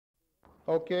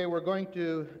Okay, we're going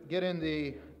to get in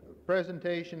the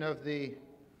presentation of the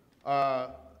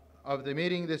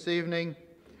meeting this evening,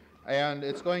 and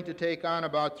it's going to take on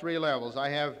about 3 levels. I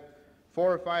have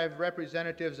 4 or 5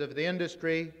 representatives of the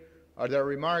industry. Their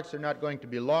remarks are not going to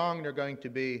be long. They're going to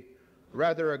be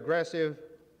rather aggressive,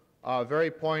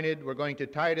 very pointed. We're going to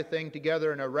tie the thing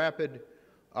together in a rapid,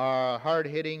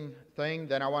 hard-hitting thing.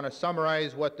 Then I want to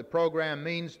summarize what the program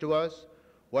means to us,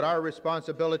 what our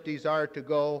responsibilities are to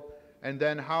go, and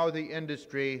then how the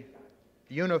industry,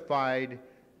 unified,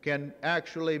 can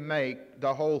actually make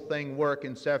the whole thing work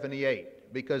in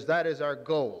 78, because that is our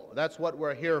goal. That's what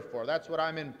we're here for. That's what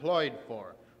I'm employed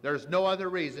for. There's no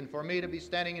other reason for me to be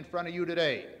standing in front of you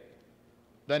today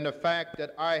than the fact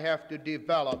that I have to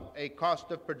develop a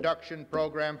cost of production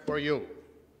program for you.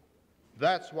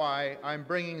 That's why I'm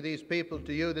bringing these people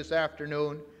to you this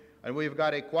afternoon, and we've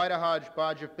got quite a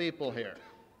hodgepodge of people here.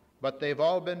 But they've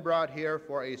all been brought here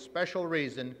for a special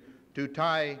reason, to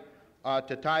tie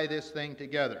this thing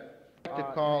together. I'd like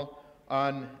to call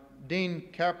on Dean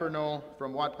Capernol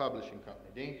from Watt Publishing Company.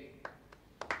 Dean?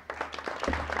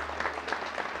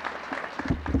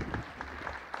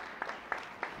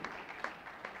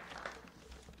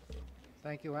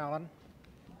 Thank you, Alan.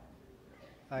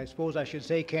 I suppose I should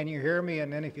say, can you hear me?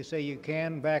 And then if you say you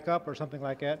can, back up or something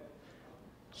like that.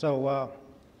 So,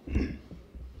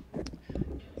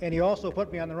 and you also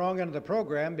put me on the wrong end of the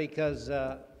program, because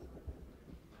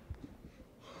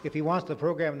if he wants the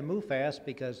program to move fast,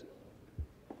 because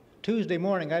Tuesday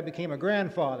morning I became a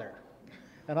grandfather,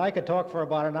 and I could talk for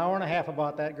about an hour and a half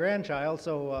about that grandchild,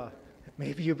 so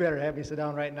maybe you better have me sit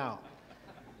down right now.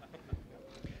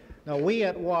 Now, we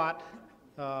at Watt,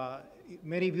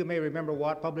 many of you may remember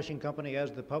Watt Publishing Company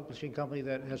as the publishing company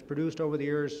that has produced over the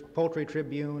years Poultry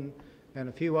Tribune and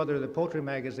a few other of the poultry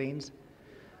magazines.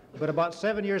 But about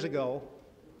 7 years ago,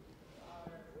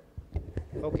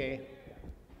 okay,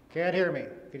 can't hear me.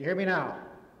 Can you hear me now?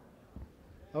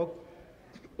 Oh,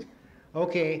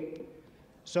 okay.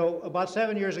 So about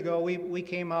 7 years ago, we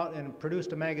came out and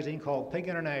produced a magazine called Pig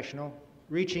International,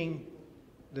 reaching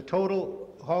the total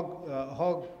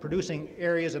hog producing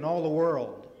areas in all the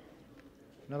world.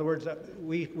 In other words,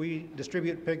 we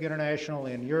distribute Pig International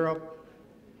in Europe,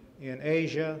 in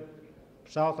Asia,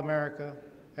 South America,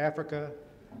 Africa,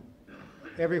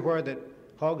 everywhere that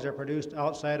hogs are produced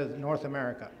outside of North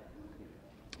America.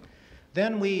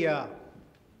 Then we,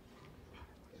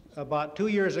 about 2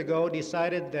 years ago,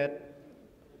 decided that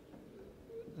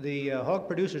the hog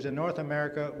producers in North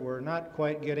America were not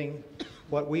quite getting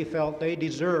what we felt they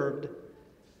deserved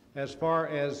as far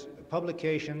as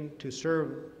publication to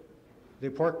serve the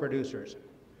pork producers.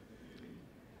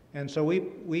 And so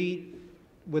we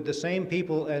with the same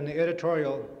people in the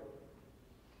editorial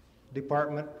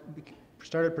department,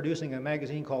 started producing a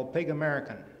magazine called Pig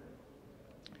American.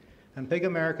 And Pig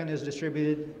American is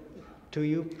distributed to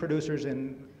you producers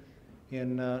in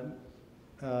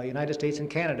United States and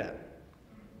Canada.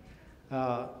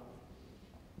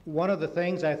 One of the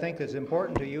things I think that's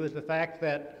important to you is the fact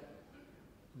that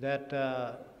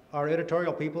our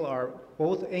editorial people are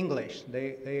both English.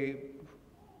 They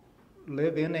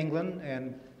live in England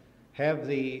and have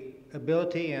the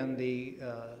ability and the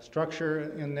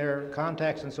structure in their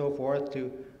contacts and so forth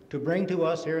to bring to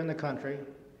us here in the country,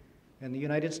 in the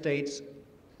United States,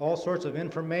 all sorts of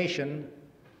information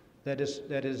that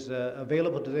is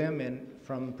available to them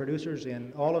from producers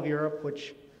in all of Europe,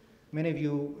 which many of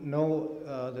you know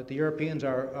that the Europeans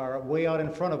are way out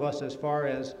in front of us as far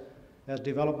as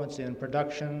developments in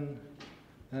production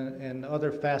and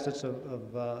other facets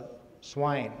of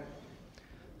swine.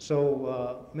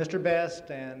 So Mr. Best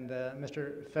and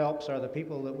Mr. Phelps are the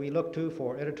people that we look to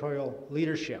for editorial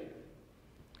leadership.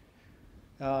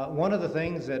 One of the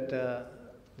things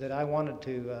that I wanted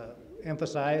to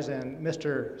emphasize, and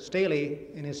Mr. Staley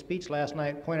in his speech last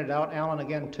night pointed out, Alan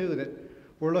again too, that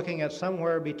we're looking at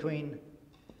somewhere between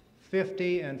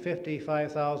 50 and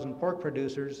 55,000 pork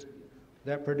producers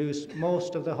that produce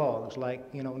most of the hogs,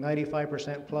 like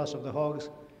 95% plus of the hogs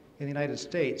in the United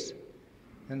States.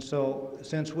 And so,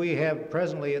 since we have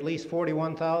presently at least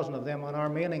 41,000 of them on our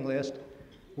mailing list,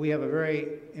 we have a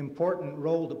very important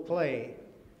role to play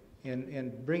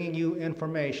in bringing you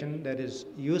information that is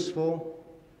useful,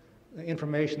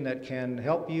 information that can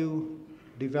help you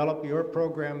develop your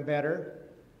program better,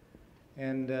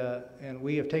 and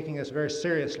we have taken this very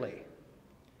seriously.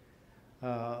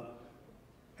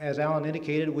 As Alan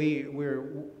indicated, we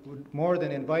would more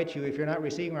than invite you, if you're not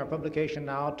receiving our publication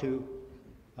now, to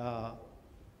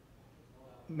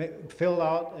fill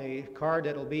out a card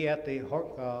that will be at the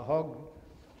hog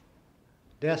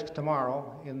desk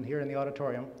tomorrow here in the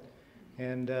auditorium,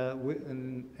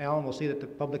 and Alan will see that the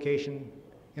publication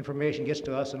information gets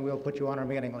to us, and we'll put you on our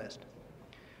mailing list.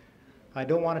 I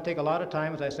don't want to take a lot of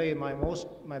time. As I say,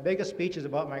 my biggest speech is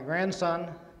about my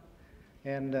grandson,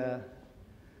 and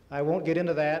I won't get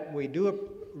into that. We do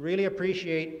really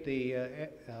appreciate the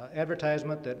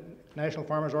advertisement that National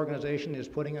Farmers Organization is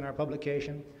putting in our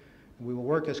publication. We will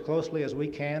work as closely as we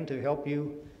can to help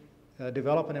you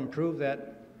develop and improve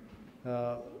that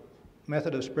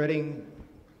method of spreading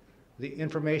the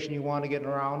information you want to get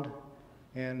around.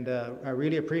 And I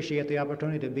really appreciate the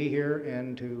opportunity to be here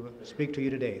and to speak to you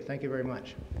today. Thank you very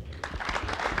much.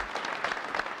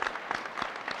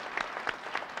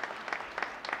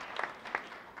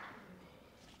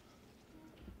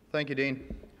 Thank you,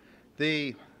 Dean.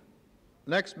 The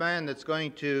next man that's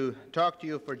going to talk to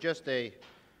you for just a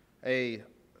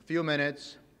few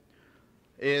minutes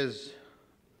is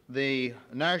the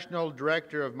National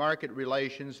Director of Market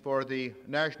Relations for the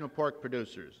National Pork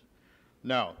Producers.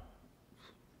 Now,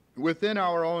 within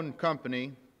our own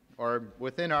company, or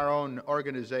within our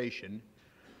organization,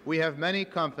 we have many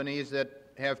companies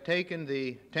that have taken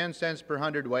the 10 cents per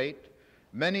hundredweight.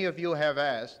 Many of you have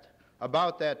asked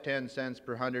about that 10 cents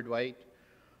per hundredweight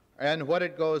and what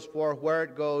it goes for, where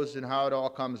it goes, and how it all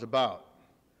comes about.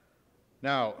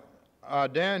 Now,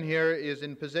 Dan here is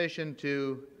in position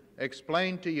to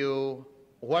explain to you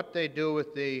what they do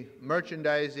with the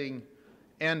merchandising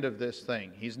end of this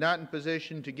thing. He's not in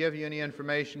position to give you any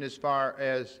information as far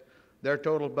as their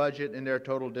total budget and their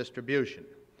total distribution.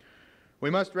 We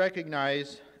must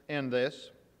recognize in this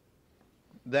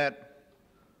that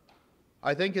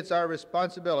I think it's our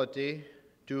responsibility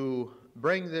to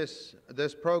bring this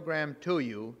program to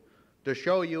you to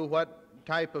show you what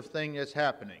type of thing is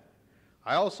happening.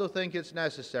 I also think it's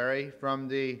necessary from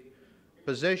the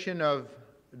position of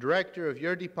director of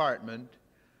your department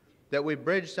that we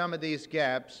bridge some of these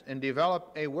gaps and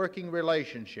develop a working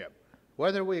relationship,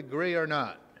 whether we agree or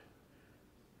not,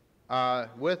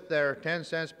 with their 10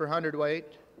 cents per hundredweight.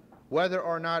 Whether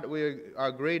or not we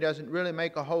agree doesn't really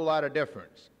make a whole lot of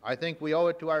difference. I think we owe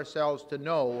it to ourselves to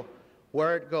know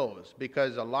where it goes,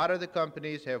 because a lot of the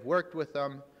companies have worked with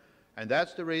them, and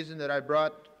that's the reason that I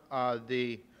brought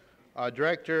the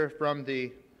director from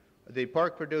the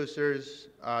pork producers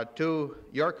to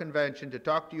your convention to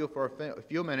talk to you for a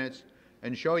few minutes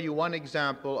and show you one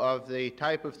example of the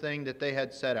type of thing that they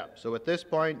had set up. So at this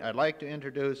point, I'd like to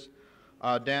introduce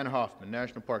Dan Hoffman,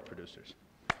 National Pork Producers.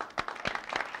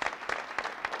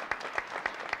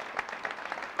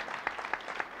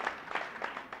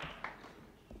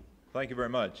 Thank you very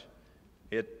much.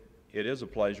 It is a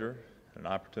pleasure, an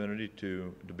opportunity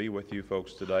to be with you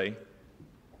folks today.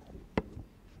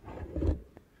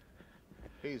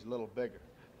 He's a little bigger.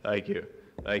 Thank you.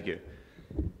 Thank you.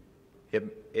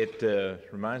 It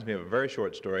reminds me of a very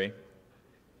short story.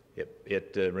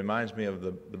 It reminds me of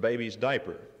the baby's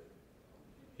diaper.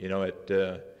 You know,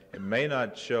 it may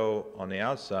not show on the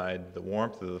outside the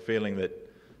warmth of the feeling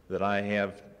that I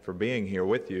have for being here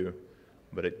with you,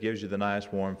 but it gives you the nice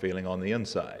warm feeling on the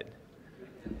inside.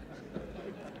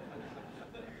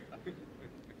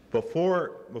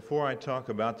 Before I talk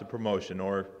about the promotion,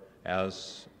 or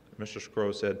as Mr.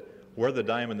 Scrow said, where the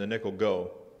dime and the nickel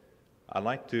go, I'd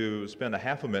like to spend a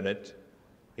half a minute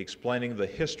explaining the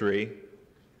history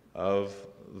of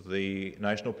the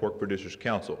National Pork Producers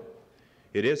Council.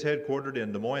 It is headquartered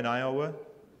in Des Moines, Iowa,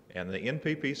 and the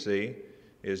NPPC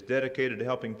is dedicated to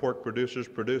helping pork producers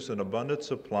produce an abundant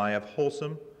supply of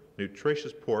wholesome,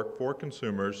 nutritious pork for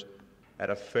consumers at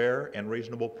a fair and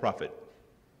reasonable profit.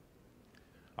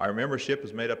 Our membership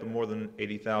is made up of more than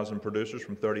 80,000 producers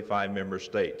from 35 member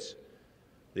states.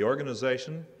 The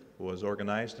organization was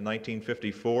organized in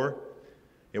 1954.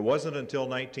 It wasn't until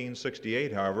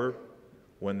 1968, however,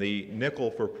 when the Nickel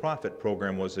for Profit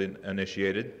program was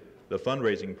initiated, the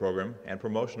fundraising program and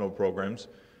promotional programs,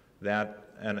 that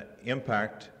an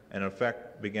impact and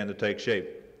effect began to take shape.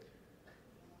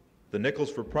 The Nickels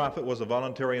for Profit was a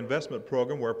voluntary investment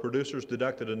program where producers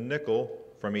deducted a nickel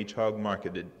from each hog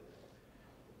marketed.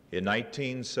 In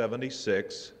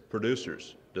 1976,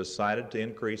 producers decided to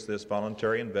increase this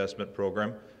voluntary investment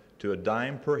program to a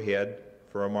dime per head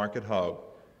for a market hog,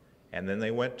 and then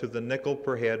they went to the nickel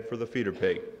per head for the feeder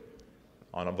pig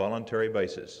on a voluntary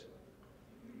basis.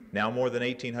 Now more than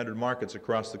 1,800 markets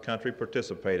across the country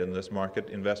participate in this market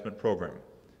investment program.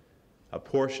 A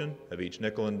portion of each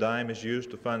nickel and dime is used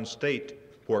to fund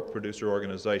state pork producer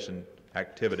organization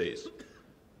activities.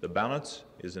 The balance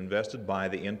is invested by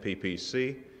the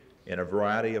NPPC in a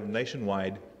variety of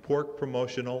nationwide pork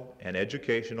promotional and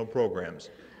educational programs,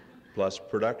 plus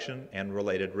production and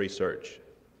related research.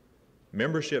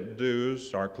 Membership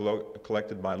dues are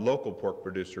collected by local pork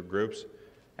producer groups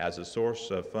as a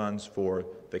source of funds for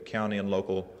the county and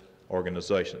local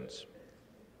organizations.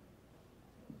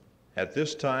 At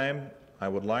this time, I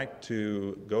would like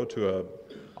to go to an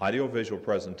audiovisual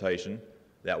presentation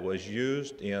that was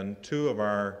used in two of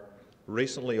our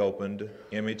recently opened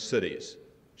image cities,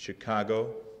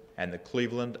 Chicago and the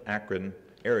Cleveland-Akron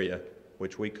area,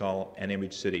 which we call an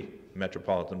image city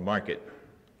metropolitan market.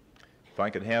 If I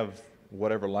could have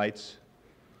whatever lights.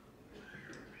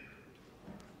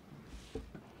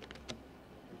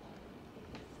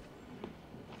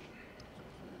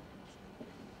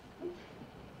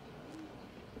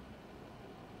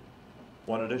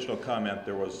 One additional comment,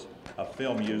 there was a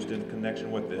film used in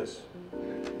connection with this.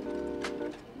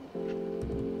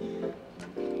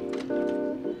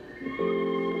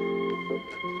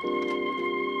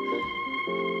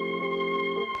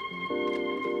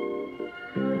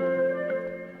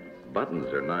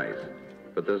 Buttons are nice,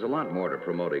 but there's a lot more to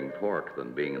promoting pork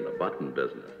than being in the button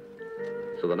business.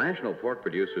 So the National Pork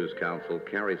Producers Council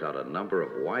carries out a number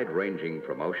of wide-ranging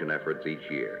promotion efforts each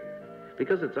year,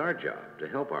 because it's our job to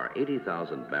help our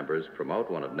 80,000 members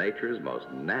promote one of nature's most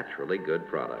naturally good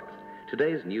products,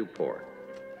 today's new pork.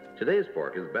 Today's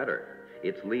pork is better.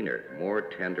 It's leaner, more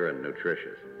tender and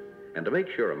nutritious. And to make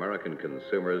sure American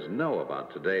consumers know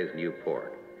about today's new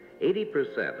pork,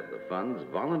 80% of the funds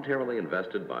voluntarily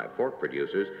invested by pork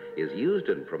producers is used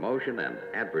in promotion and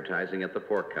advertising at the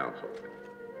Pork Council.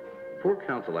 Pork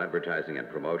Council advertising and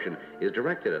promotion is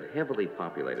directed at heavily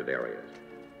populated areas.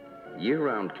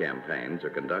 Year-round campaigns are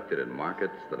conducted in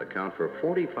markets that account for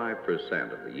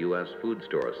 45% of the U.S. food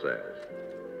store sales.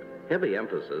 Heavy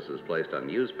emphasis is placed on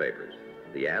newspapers.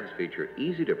 The ads feature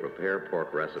easy-to-prepare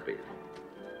pork recipes.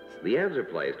 The ads are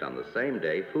placed on the same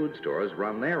day food stores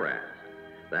run their ads.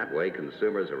 That way,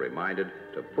 consumers are reminded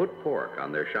to put pork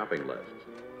on their shopping lists.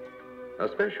 A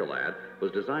special ad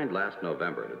was designed last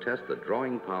November to test the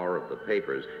drawing power of the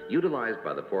papers utilized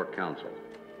by the Pork Council.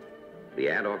 The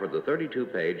ad offered the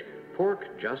 32-page Pork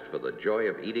Just for the Joy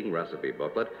of Eating recipe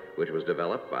booklet, which was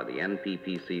developed by the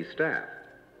NPPC staff.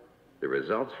 The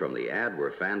results from the ad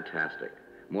were fantastic.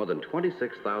 More than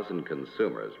 26,000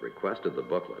 consumers requested the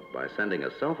booklet by sending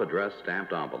a self-addressed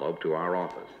stamped envelope to our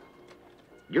office.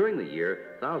 During the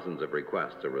year, thousands of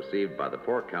requests are received by the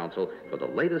Pork Council for the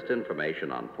latest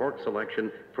information on pork selection,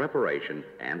 preparation,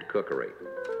 and cookery.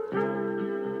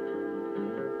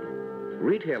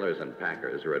 Retailers and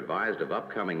packers are advised of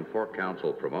upcoming Pork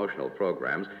Council promotional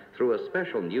programs through a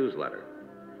special newsletter.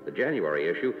 The January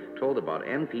issue told about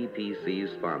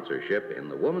NPPC's sponsorship in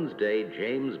the Woman's Day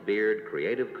James Beard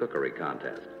Creative Cookery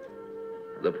Contest.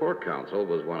 The Pork Council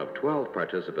was one of 12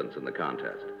 participants in the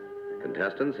contest.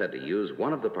 Contestants had to use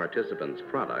one of the participants'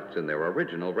 products in their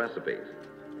original recipes.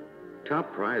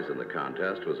 Top prize in the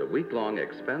contest was a week-long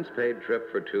expense-paid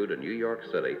trip for two to New York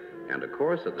City and a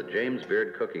course at the James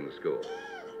Beard Cooking School.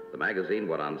 The magazine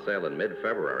went on sale in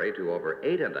mid-February to over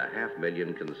 8.5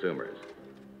 million consumers.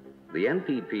 The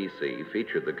NPPC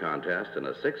featured the contest in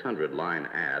a 600-line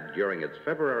ad during its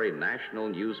February national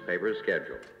newspaper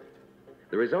schedule.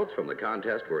 The results from the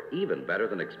contest were even better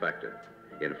than expected.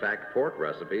 In fact, pork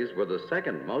recipes were the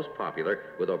second most popular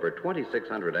with over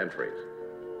 2,600 entries.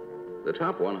 The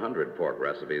top 100 pork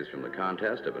recipes from the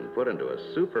contest have been put into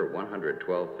a super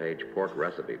 112-page pork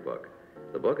recipe book.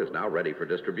 The book is now ready for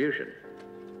distribution.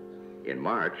 In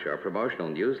March, our promotional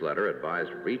newsletter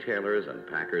advised retailers and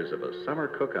packers of a summer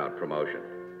cookout promotion.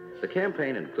 The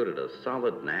campaign included a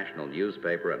solid national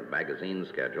newspaper and magazine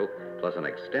schedule, plus an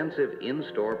extensive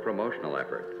in-store promotional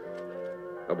effort.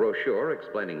 A brochure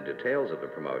explaining details of the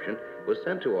promotion was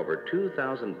sent to over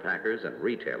 2,000 packers and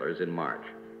retailers in March.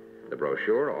 The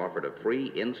brochure offered a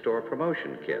free in-store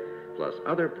promotion kit, plus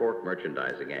other pork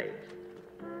merchandising aids.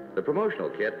 The promotional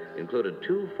kit included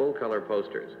 2 full-color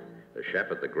posters. The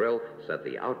chef at the grill set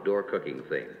the outdoor cooking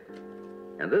theme.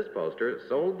 And this poster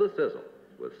sold the sizzle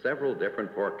with several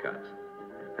different pork cuts.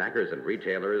 Packers and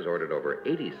retailers ordered over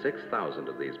 86,000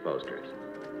 of these posters.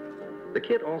 The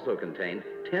kit also contained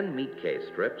 10 meat case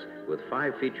strips with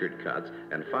 5 featured cuts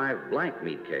and 5 blank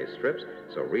meat case strips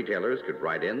so retailers could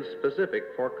write in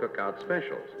specific pork cookout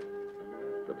specials.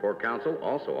 The Pork Council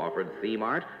also offered theme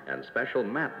art and special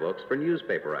map books for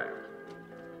newspaper ads.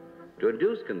 To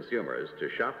induce consumers to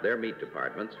shop their meat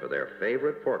departments for their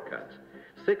favorite pork cuts,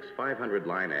 6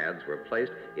 500-line ads were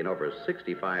placed in over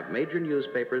 65 major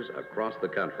newspapers across the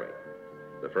country.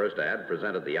 The first ad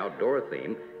presented the outdoor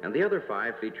theme, and the other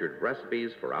 5 featured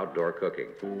recipes for outdoor cooking.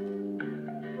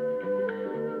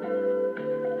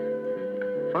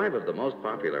 5 of the most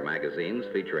popular magazines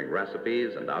featuring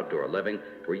recipes and outdoor living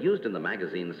were used in the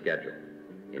magazine schedule.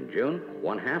 In June,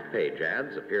 1 half-page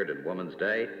ads appeared in Woman's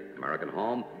Day, American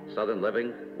Home, Southern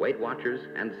Living, Weight Watchers,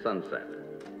 and Sunset.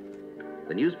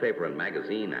 The newspaper and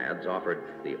magazine ads offered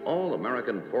the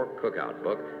All-American Pork Cookout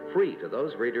book free to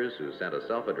those readers who sent a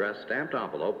self-addressed stamped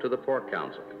envelope to the Pork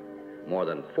Council. More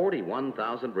than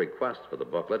 41,000 requests for the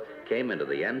booklet came into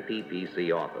the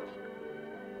NPPC office.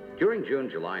 During June,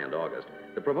 July, and August,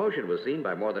 the promotion was seen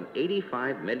by more than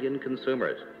 85 million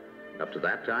consumers. Up to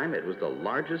that time, it was the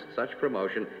largest such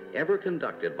promotion ever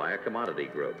conducted by a commodity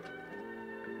group.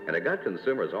 And it got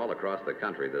consumers all across the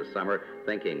country this summer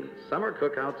thinking summer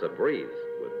cookout's a breeze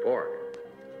with pork.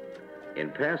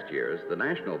 In past years, the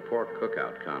National Pork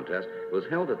Cookout Contest was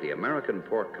held at the American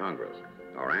Pork Congress,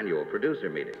 our annual producer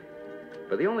meeting.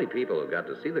 But the only people who got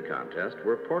to see the contest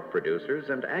were pork producers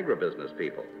and agribusiness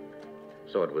people.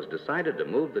 So it was decided to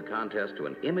move the contest to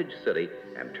an image city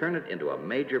and turn it into a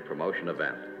major promotion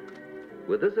event.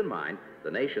 With this in mind,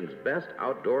 the nation's best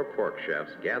outdoor pork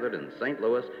chefs gathered in St.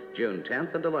 Louis June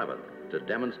 10th and 11th to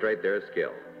demonstrate their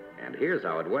skill. And here's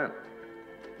how it went.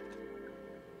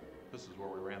 This is where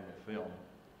we ran the film.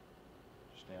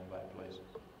 Stand by, please.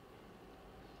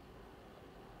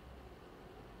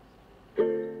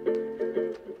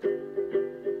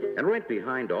 And right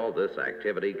behind all this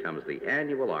activity comes the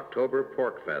annual October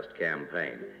Pork Fest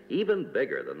campaign, even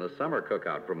bigger than the summer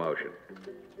cookout promotion.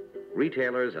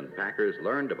 Retailers and packers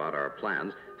learned about our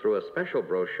plans through a special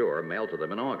brochure mailed to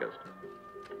them in August.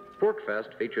 Pork Fest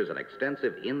features an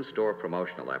extensive in-store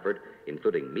promotional effort,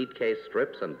 including meat case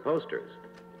strips and posters.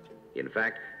 In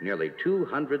fact, nearly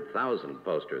 200,000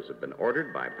 posters have been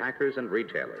ordered by packers and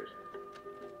retailers.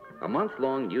 A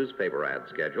month-long newspaper ad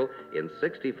schedule in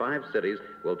 65 cities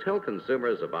will tell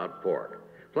consumers about pork,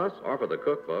 plus offer the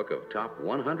cookbook of top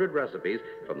 100 recipes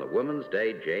from the Women's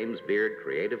Day James Beard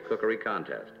Creative Cookery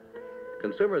Contest.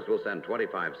 Consumers will send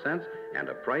 25 cents and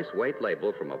a price-weight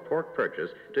label from a pork purchase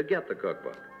to get the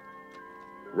cookbook.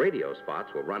 Radio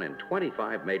spots will run in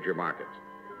 25 major markets.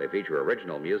 They feature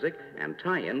original music and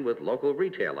tie in with local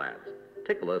retail ads.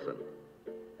 Take a listen.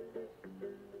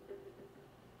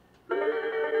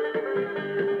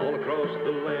 All across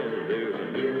the land there's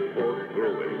a new pork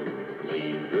growing.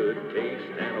 Lean, good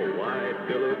taste and a wide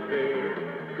bill of fare.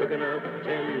 Cooking up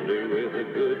tender with a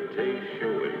good taste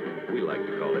showing. We like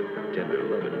to call it tender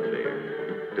loving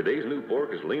fare. Today's new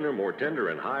pork is leaner, more tender,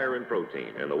 and higher in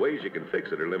protein. And the ways you can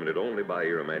fix it are limited only by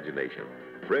your imagination.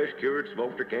 Fresh, cured,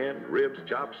 smoked, or canned, ribs,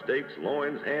 chopped steaks,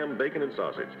 loins, ham, bacon, and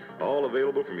sausage. All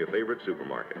available from your favorite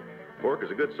supermarket. Pork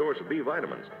is a good source of B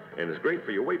vitamins and is great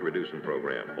for your weight-reducing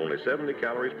program. Only 70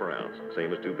 calories per ounce,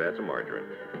 same as 2 pats of margarine.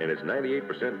 And it's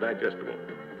 98% digestible.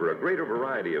 For a greater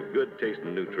variety of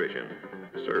good-tasting nutrition,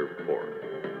 serve pork.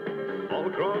 All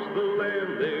across the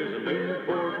land there's a new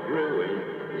pork growing.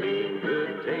 Lean,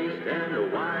 good taste, and a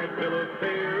wide bill of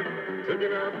fare.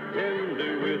 Cooking up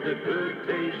tender with a good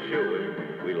taste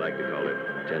showing. We like to call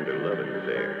it tender loving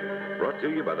fare. Brought to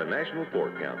you by the National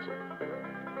Pork Council.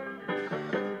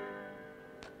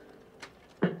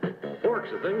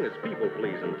 Pork's a thing that's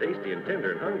people-pleasing, tasty and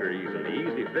tender and hunger-easing,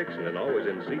 easy fixing and always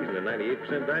in season and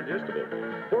 98% digestible.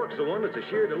 Pork's the one that's a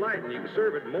sheer delight, and you can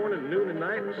serve it morning, noon, and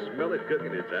night and smell it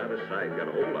cooking. It's out of sight. Got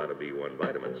a whole lot of B1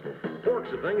 vitamins.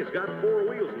 Pork's a thing that's got 4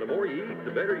 wheels, and the more you eat,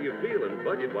 the better you feel, and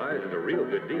budget-wise, it's a real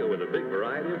good deal with a big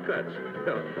variety of cuts.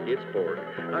 Well, it's pork.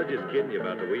 I was just kidding you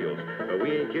about the wheels.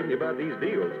 We ain't kidding you about these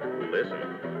deals. Listen.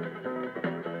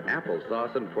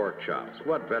 Applesauce and pork chops.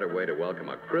 What better way to welcome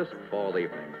a crisp fall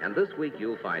evening? And this week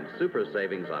you'll find super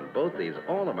savings on both these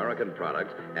all-American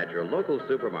products at your local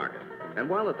supermarket. And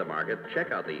while at the market,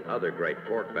 check out the other great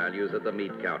pork values at the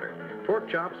meat counter. Pork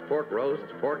chops, pork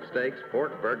roasts, pork steaks,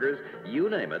 pork burgers, you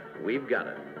name it, we've got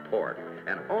it. Pork,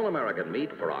 an all-American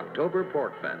meat for October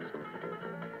Pork Fest.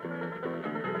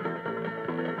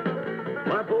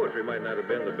 My poetry might not have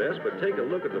been the best, but take a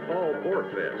look at the Fall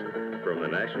Pork Fest from the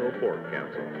National Pork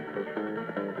Council.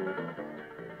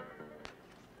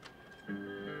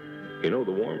 You know,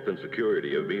 the warmth and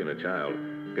security of being a child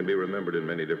can be remembered in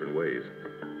many different ways.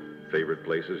 Favorite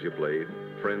places you played,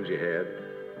 friends you had,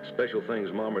 special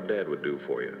things Mom or Dad would do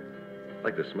for you,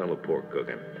 like the smell of pork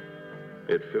cooking.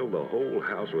 It filled the whole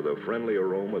house with a friendly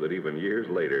aroma that even years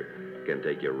later can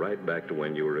take you right back to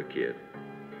when you were a kid.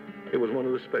 It was one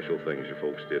of the special things your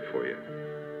folks did for you.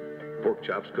 Pork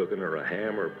chops cooking, or a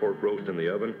ham or pork roast in the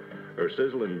oven, or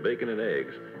sizzling bacon and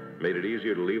eggs made it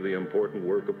easier to leave the important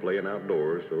work of playing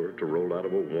outdoors or to roll out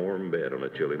of a warm bed on a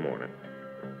chilly morning.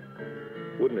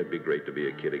 Wouldn't it be great to be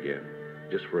a kid again,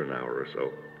 just for an hour or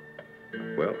so?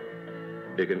 Well,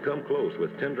 you can come close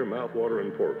with tender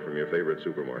mouth-watering pork from your favorite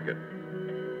supermarket.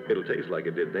 It'll taste like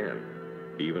it did then,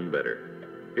 even better.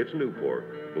 It's new pork,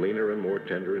 leaner and more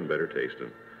tender and better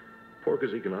tasting. Pork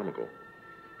is economical,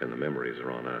 and the memories are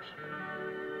on us.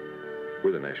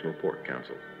 We're the National Pork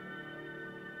Council.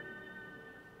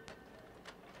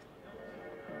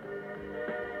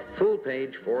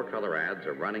 Full-page, four-color ads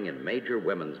are running in major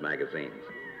women's magazines.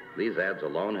 These ads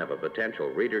alone have a potential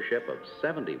readership of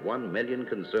 71 million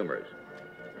consumers.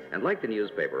 And like the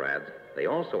newspaper ads, they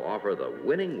also offer the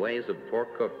Winning Ways of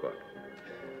Pork cookbook.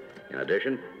 In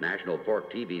addition, national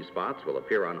pork TV spots will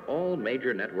appear on all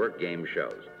major network game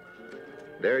shows.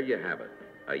 There you have it,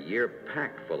 a year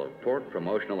packed full of pork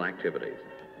promotional activities.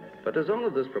 But does all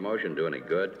of this promotion do any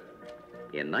good?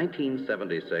 In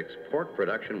 1976, pork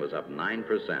production was up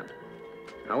 9%.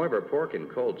 However, pork in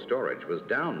cold storage was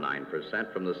down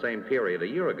 9% from the same period a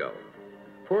year ago.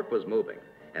 Pork was moving,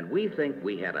 and we think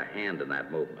we had a hand in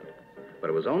that movement. But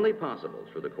it was only possible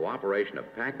through the cooperation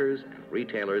of packers and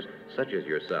retailers such as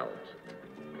yourselves.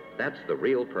 That's the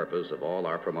real purpose of all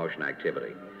our promotion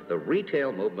activity, the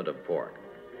retail movement of pork,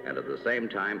 and at the same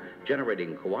time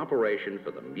generating cooperation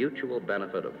for the mutual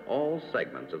benefit of all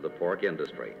segments of the pork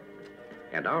industry.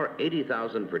 And our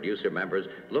 80,000 producer members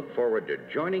look forward to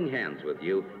joining hands with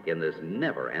you in this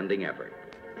never-ending effort.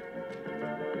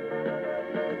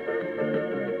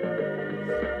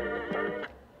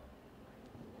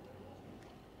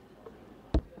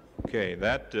 Okay,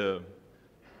 that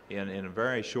in a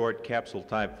very short capsule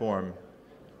type form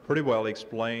pretty well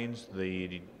explains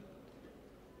the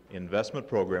investment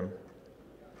program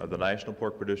of the National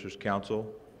Pork Producers Council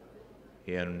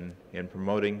in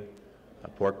promoting a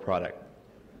pork product.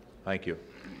 Thank you.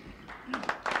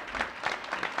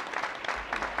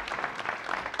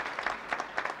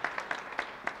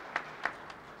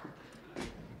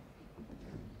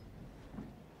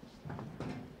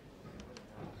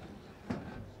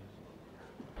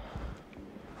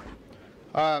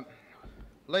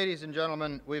 Ladies and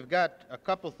gentlemen, we've got a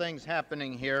couple things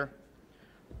happening here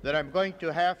that I'm going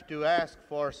to have to ask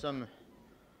for some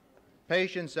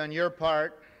patience on your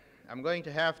part. I'm going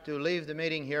to have to leave the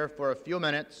meeting here for a few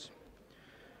minutes,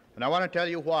 and I want to tell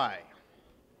you why.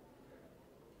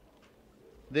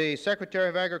 The Secretary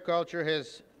of Agriculture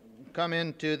has come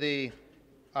into the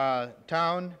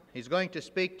town. He's going to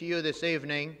speak to you this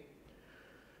evening.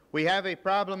 We have a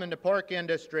problem in the pork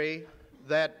industry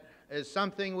that is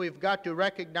something we've got to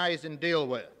recognize and deal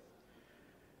with.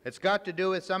 It's got to do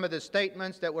with some of the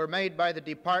statements that were made by the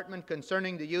department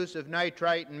concerning the use of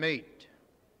nitrite in meat.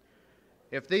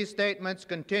 If these statements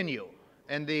continue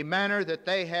in the manner that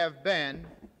they have been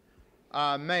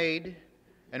made,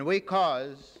 and we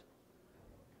cause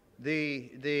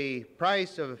the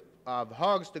price of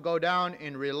hogs to go down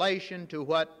in relation to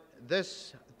what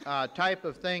this type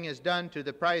of thing is done to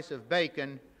the price of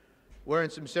bacon, we're in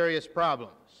some serious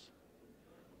problems.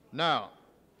 Now,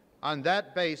 on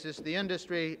that basis, the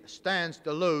industry stands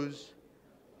to lose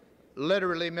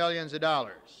literally millions of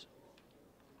dollars.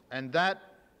 And that,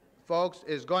 folks,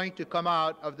 is going to come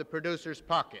out of the producer's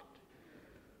pocket.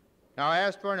 Now, I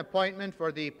asked for an appointment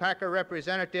for the packer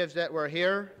representatives that were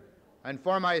here and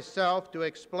for myself to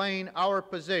explain our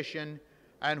position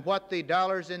and what the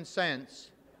dollars and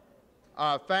cents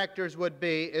factors would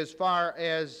be as far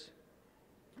as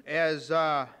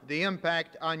the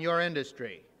impact on your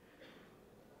industry.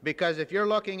 Because if you're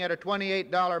looking at a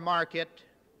 $28 market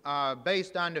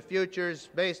based on the futures,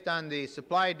 based on the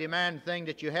supply-demand thing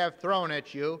that you have thrown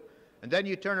at you, and then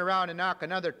you turn around and knock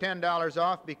another $10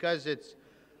 off because it's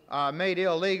made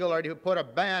illegal, or you put a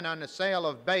ban on the sale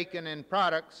of bacon and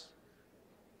products,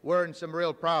 we're in some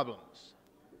real problems.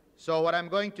 So what I'm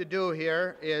going to do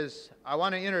here is I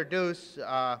want to introduce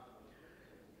Joe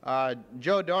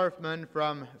Dorfman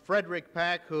from Frederick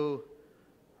Pack, who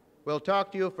will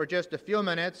talk to you for just a few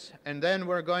minutes, and then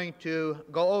we're going to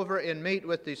go over and meet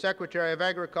with the Secretary of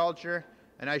Agriculture,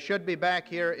 and I should be back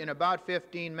here in about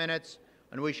 15 minutes,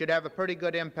 and we should have a pretty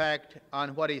good impact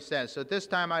on what he says. So at this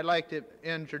time, I'd like to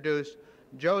introduce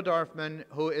Joe Dorfman,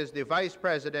 who is the Vice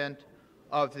President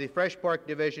of the Fresh Pork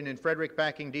Division in Frederick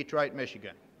Packing, Detroit,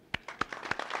 Michigan.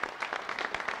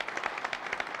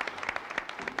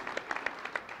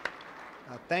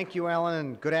 Thank you, Alan,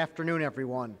 and good afternoon,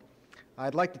 everyone.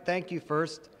 I'd like to thank you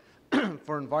first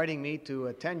for inviting me to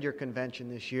attend your convention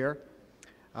this year.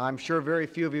 I'm sure very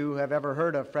few of you have ever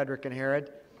heard of Frederick and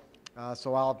Herod,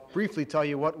 so I'll briefly tell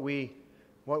you what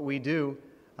we do.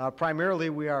 Primarily,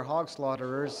 we are hog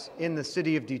slaughterers in the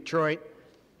city of Detroit.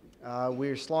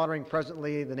 We're slaughtering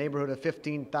presently the neighborhood of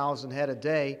 15,000 head a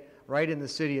day right in the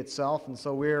city itself, and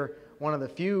so we're one of the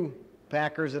few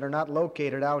packers that are not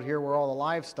located out here where all the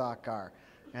livestock are.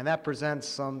 And that presents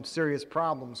some serious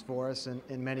problems for us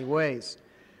in many ways.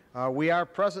 We are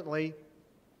presently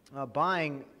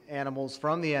buying animals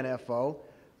from the NFO.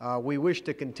 We wish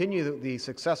to continue the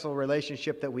successful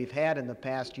relationship that we've had in the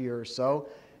past year or so,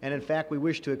 and in fact we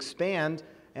wish to expand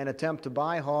and attempt to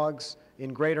buy hogs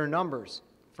in greater numbers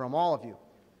from all of you.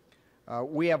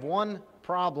 We have one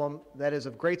problem that is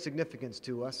of great significance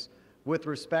to us with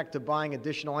respect to buying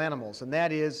additional animals, and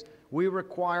that is we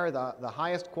require the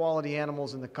highest quality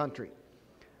animals in the country.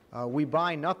 We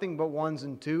buy nothing but ones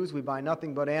and twos. We buy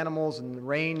nothing but animals in the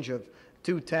range of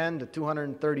 210 to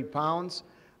 230 pounds.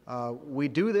 We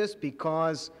do this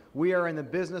because we are in the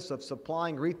business of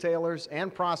supplying retailers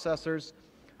and processors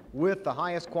with the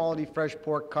highest quality fresh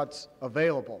pork cuts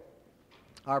available.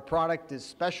 Our product is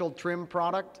special trim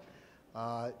product.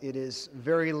 It is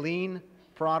very lean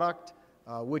product,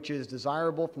 which is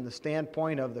desirable from the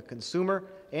standpoint of the consumer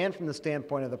and from the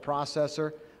standpoint of the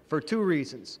processor for two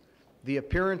reasons: the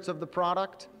appearance of the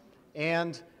product,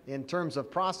 and in terms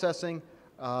of processing,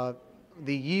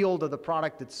 the yield of the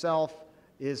product itself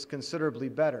is considerably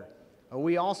better.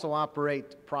 We also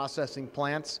operate processing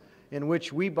plants in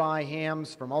which we buy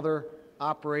hams from other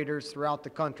operators throughout the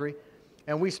country,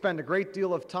 and we spend a great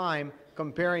deal of time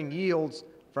comparing yields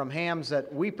from hams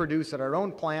that we produce at our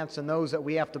own plants and those that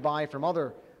we have to buy from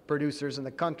other producers in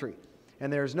the country.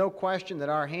 And there's no question that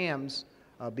our hams,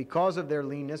 because of their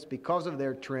leanness, because of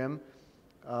their trim,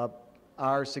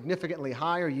 are significantly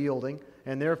higher yielding,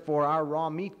 and therefore our raw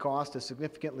meat cost is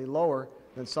significantly lower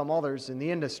than some others in the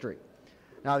industry.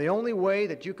 Now, the only way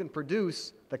that you can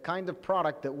produce the kind of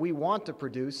product that we want to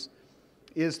produce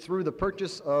is through the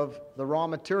purchase of the raw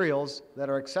materials that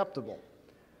are acceptable.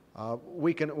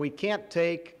 We can't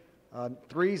take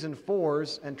 3s and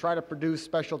 4s and try to produce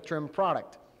special trim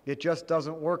product. It just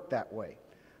doesn't work that way.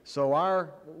 So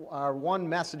our one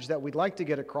message that we'd like to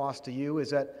get across to you is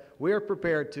that we're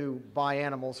prepared to buy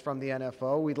animals from the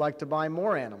NFO. We'd like to buy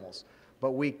more animals,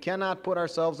 but we cannot put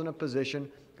ourselves in a position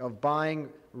of buying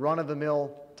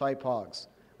run-of-the-mill type hogs.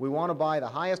 We want to buy the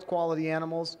highest quality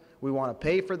animals. We want to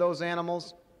pay for those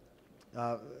animals.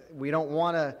 We don't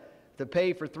want to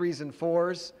pay for 3s and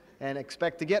 4s and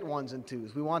expect to get 1s and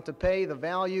 2s. We want to pay the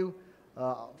value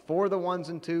for the 1s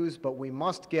and 2s, but we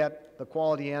must get the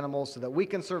quality animals so that we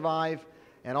can survive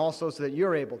and also so that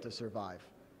you're able to survive.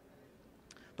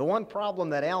 The one problem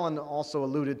that Alan also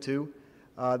alluded to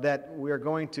that we're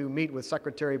going to meet with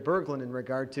Secretary Berglund in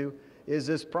regard to is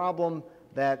this problem,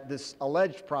 this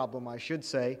alleged problem, I should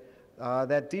say,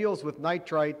 that deals with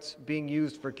nitrites being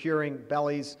used for curing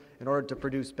bellies in order to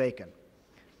produce bacon.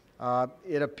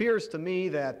 It appears to me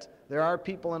that there are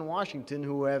people in Washington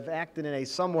who have acted in a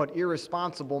somewhat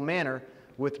irresponsible manner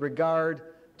with regard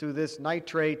to this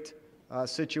nitrate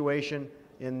situation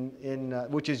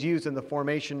which is used in the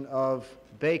formation of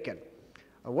bacon.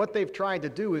 What they've tried to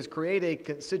do is create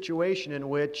a situation in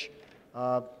which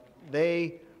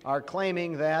they are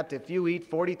claiming that if you eat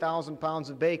 40,000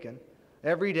 pounds of bacon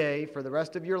every day for the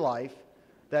rest of your life,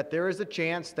 that there is a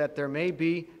chance that there may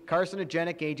be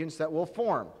carcinogenic agents that will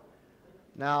form.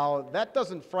 Now, that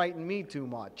doesn't frighten me too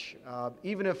much.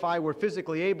 Even if I were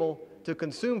physically able to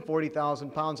consume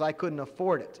 40,000 pounds, I couldn't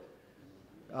afford it.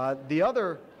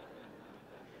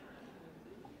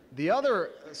 The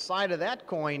other side of that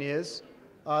coin is,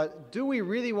 do we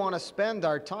really want to spend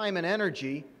our time and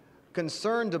energy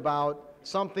concerned about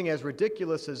something as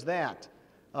ridiculous as that?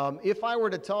 If I were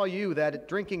to tell you that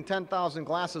drinking 10,000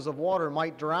 glasses of water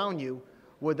might drown you,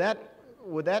 would that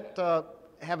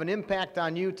have an impact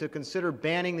on you to consider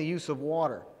banning the use of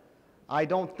water? I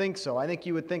don't think so. I think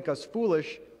you would think us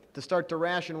foolish to start to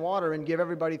ration water and give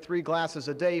everybody 3 glasses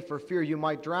a day for fear you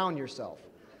might drown yourself.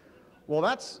 Well,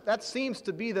 that seems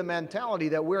to be the mentality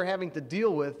that we're having to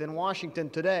deal with in Washington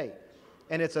today.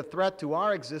 And it's a threat to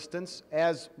our existence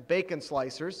as bacon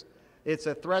slicers. It's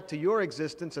a threat to your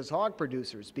existence as hog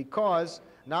producers, because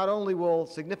not only will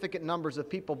significant numbers of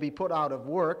people be put out of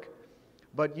work,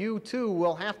 but you too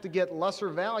will have to get lesser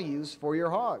values for your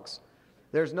hogs.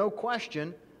 There's no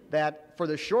question that for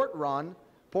the short run,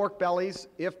 pork bellies,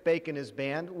 if bacon is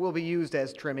banned, will be used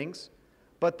as trimmings,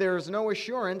 but there's no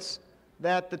assurance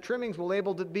that the trimmings will be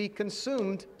able to be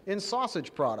consumed in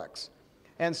sausage products.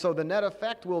 And so the net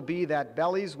effect will be that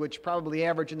bellies, which probably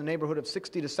average in the neighborhood of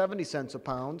 60 to 70 cents a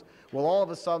pound, will all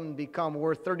of a sudden become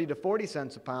worth 30 to 40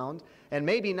 cents a pound, and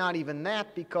maybe not even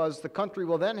that, because the country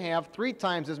will then have 3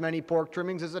 times as many pork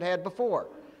trimmings as it had before.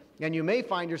 And you may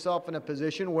find yourself in a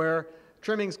position where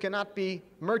trimmings cannot be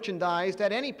merchandised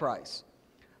at any price.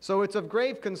 So it's of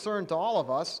grave concern to all of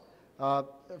us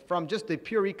from just a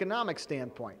pure economic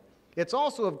standpoint. It's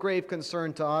also of grave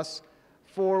concern to us,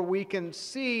 for we can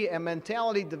see a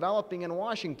mentality developing in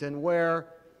Washington where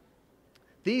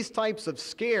These types of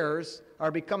scares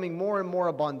are becoming more and more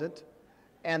abundant,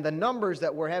 and the numbers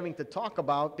that we're having to talk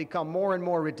about become more and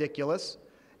more ridiculous,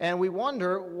 and we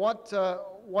wonder what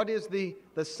is the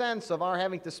sense of our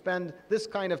having to spend this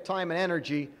kind of time and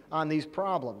energy on these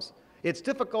problems. It's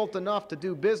difficult enough to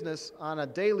do business on a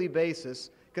daily basis,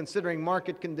 considering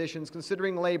market conditions,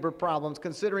 considering labor problems,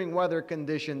 considering weather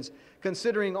conditions,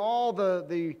 considering all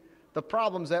the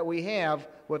problems that we have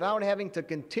without having to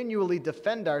continually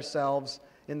defend ourselves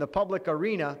in the public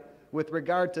arena with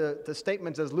regard to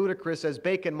statements as ludicrous as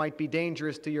bacon might be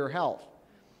dangerous to your health.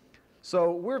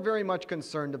 So we're very much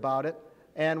concerned about it,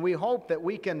 and we hope that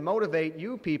we can motivate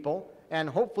you people and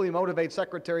hopefully motivate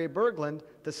Secretary Berglund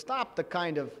to stop the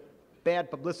kind of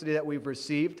bad publicity that we've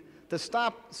received, to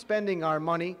stop spending our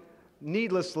money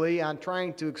needlessly on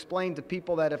trying to explain to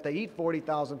people that if they eat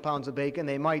 40,000 pounds of bacon,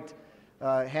 they might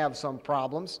have some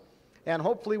problems. And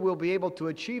hopefully we'll be able to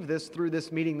achieve this through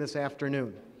this meeting this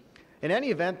afternoon. In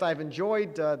any event, I've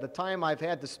enjoyed the time I've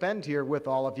had to spend here with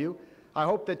all of you. I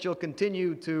hope that you'll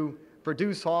continue to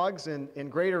produce hogs in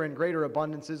greater and greater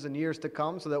abundances in years to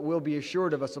come so that we'll be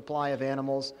assured of a supply of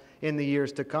animals in the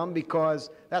years to come, because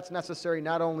that's necessary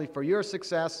not only for your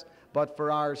success, but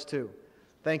for ours too.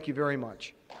 Thank you very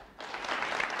much.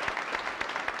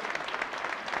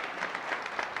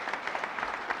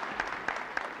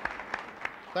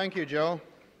 Thank you, Joe.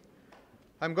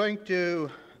 I'm going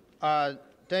to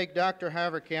take Dr.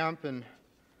 Haverkamp and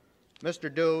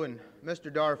Mr. Dew and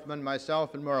Mr. Dorfman,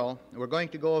 myself and Merle. We're going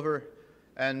to go over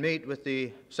and meet with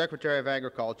the Secretary of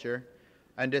Agriculture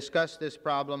and discuss this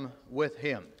problem with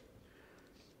him.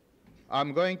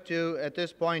 I'm going to, at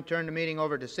this point, turn the meeting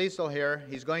over to Cecil here.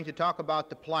 He's going to talk about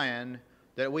the plan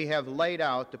that we have laid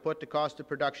out to put the cost of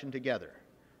production together,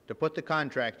 to put the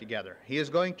contract together. He is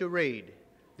going to read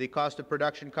the cost of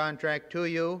production contract to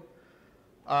you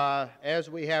as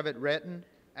we have it written,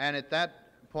 and at that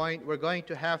point we're going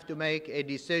to have to make a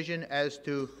decision as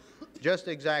to just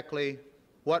exactly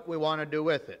what we want to do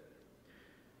with it.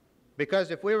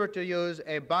 Because if we were to use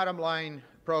a bottom line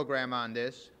program on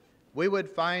this, we would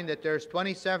find that there's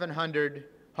 2,700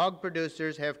 hog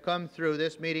producers have come through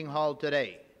this meeting hall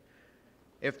today.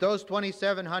 If those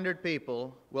 2,700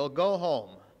 people will go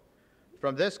home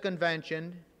from this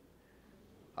convention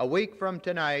a week from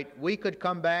tonight, we could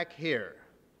come back here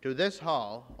to this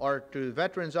hall or to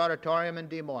Veterans Auditorium in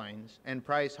Des Moines and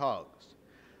price hogs.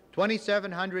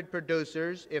 2,700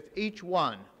 producers, if each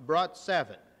one brought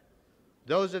 7.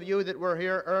 Those of you that were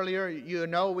here earlier, you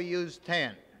know we used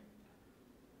 10.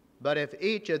 But if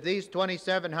each of these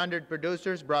 2,700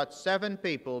 producers brought 7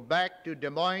 people back to Des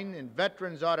Moines and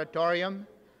Veterans Auditorium,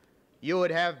 you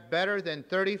would have better than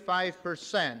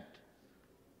 35%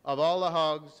 of all the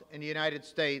hogs in the United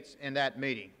States in that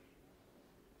meeting.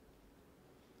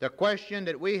 The question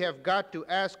that we have got to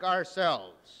ask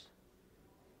ourselves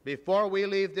before we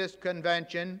leave this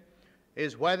convention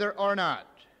is whether or not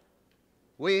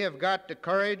we have got the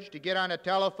courage to get on a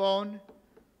telephone,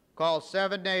 call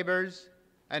 7 neighbors,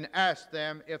 and ask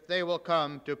them if they will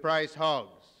come to price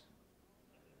hogs.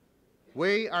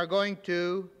 We are going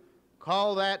to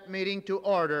call that meeting to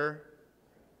order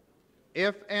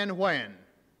if and when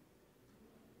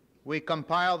we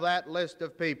compile that list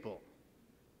of people.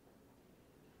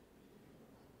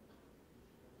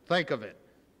 Think of it.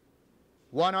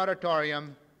 One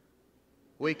auditorium,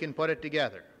 we can put it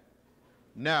together.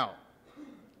 Now,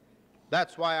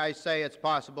 that's why I say it's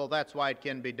possible, that's why it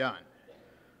can be done.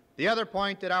 The other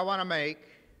point that I want to make,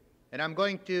 and I'm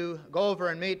going to go over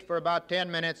and meet for about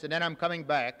 10 minutes and then I'm coming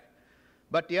back,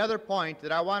 but the other point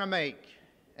that I want to make,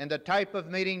 and the type of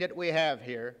meeting that we have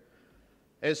here,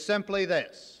 is simply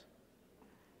this.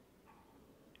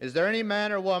 Is there any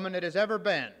man or woman that has ever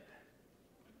been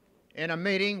in a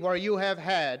meeting where you have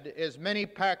had as many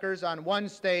packers on one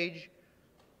stage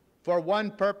for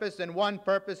one purpose and one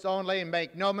purpose only, and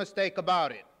make no mistake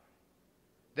about it?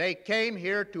 They came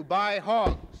here to buy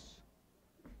hogs,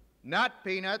 not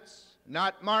peanuts,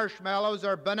 not marshmallows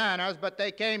or bananas, but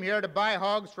they came here to buy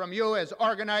hogs from you as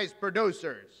organized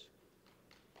producers.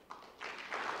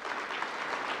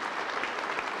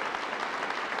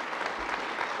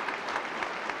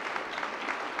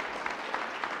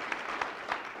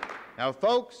 Now,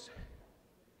 folks,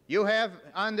 you have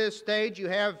on this stage, you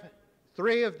have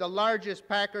 3 of the largest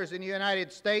packers in the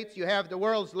United States. You have the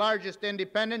world's largest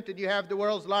independent, and you have the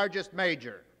world's largest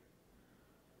major.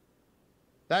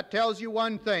 That tells you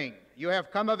one thing. You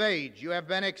have come of age. You have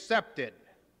been accepted.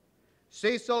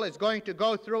 Cecil is going to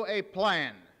go through a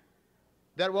plan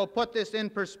that will put this in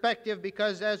perspective,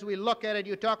 because as we look at it,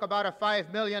 you talk about a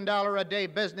 $5 million a day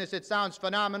business. It sounds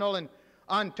phenomenal and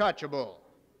untouchable.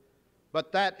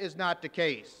 But that is not the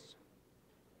case,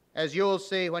 as you'll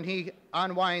see when he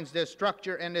unwinds this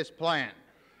structure and this plan.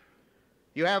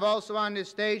 You have also on this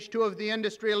stage two of the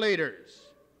industry leaders,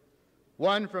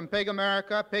 one from Pig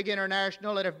America, Pig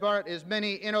International, that have brought as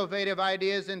many innovative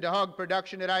ideas into hog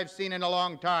production that I've seen in a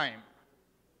long time.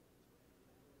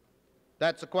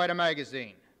 That's quite a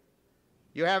magazine.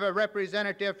 You have a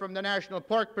representative from the National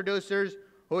Pork Producers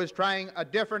who is trying a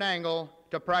different angle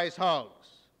to price hogs.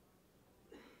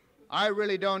 I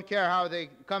really don't care how they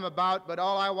come about, but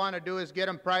all I want to do is get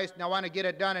them priced, and I want to get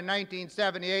it done in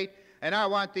 1978, and I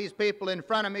want these people in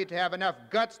front of me to have enough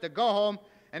guts to go home,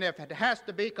 and if it has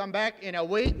to be, come back in a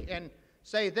week and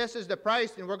say this is the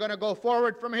price and we're going to go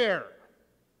forward from here.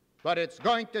 But it's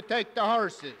going to take the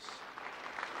horses.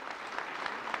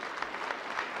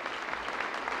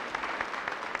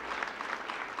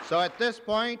 So at this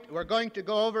point, we're going to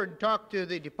go over and talk to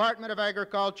the Department of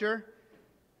Agriculture,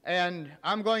 and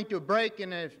I'm going to break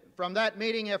from that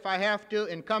meeting if I have to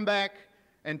and come back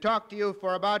and talk to you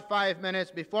for about 5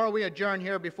 minutes before we adjourn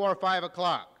here before 5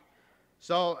 o'clock.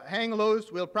 So hang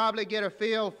loose. We'll probably get a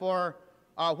feel for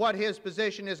what his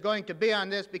position is going to be on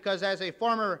this, because as a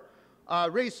former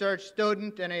research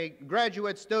student and a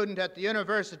graduate student at the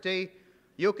university,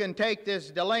 you can take this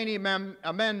Delaney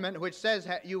amendment, which says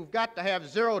you've got to have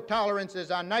 0 tolerances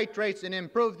on nitrates and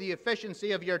improve the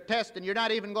efficiency of your test, and you're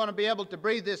not even going to be able to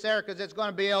breathe this air because it's going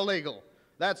to be illegal.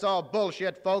 That's all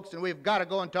bullshit, folks, and we've got to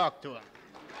go and talk to him.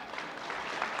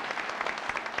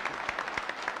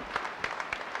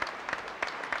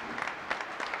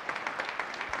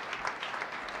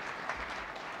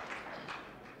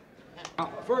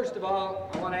 First of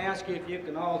all, I want to ask you if you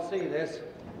can all see this.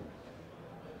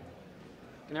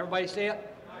 Can everybody see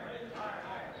it?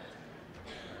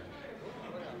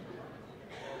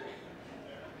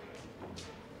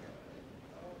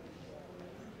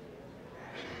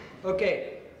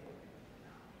 Okay.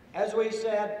 As we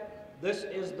said, this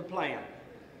is the plan.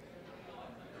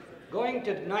 Going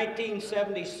to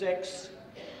 1976,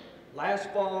 last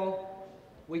fall,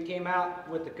 we came out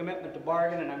with the commitment to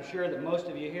bargain, and I'm sure that most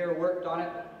of you here worked on it.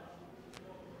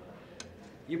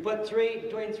 You put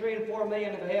between 3 and 4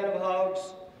 million head of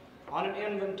hogs on an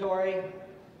inventory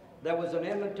that was an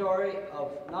inventory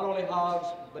of not only hogs,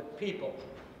 but people.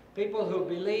 People who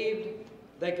believed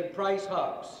they could price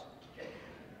hogs.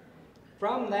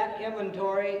 From that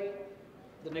inventory,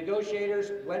 the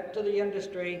negotiators went to the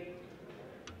industry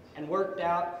and worked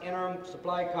out interim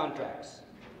supply contracts,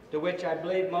 to which I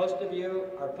believe most of you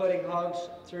are putting hogs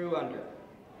through under.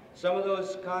 Some of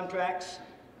those contracts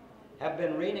have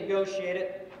been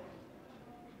renegotiated.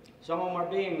 Some of them are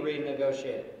being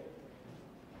renegotiated.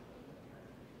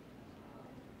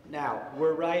 Now,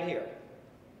 we're right here.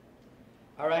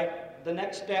 All right, the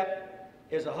next step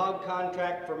is a hog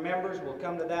contract for members. We'll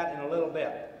come to that in a little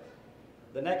bit.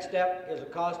 The next step is a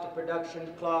cost of production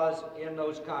clause in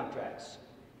those contracts.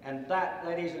 And that,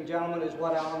 ladies and gentlemen, is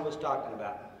what Alan was talking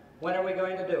about. When are we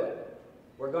going to do it?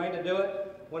 We're going to do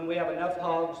it when we have enough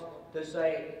hogs to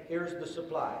say, here's the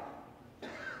supply.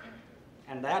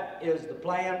 And that is the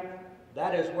plan.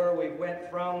 That is where we went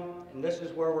from, and this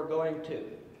is where we're going to.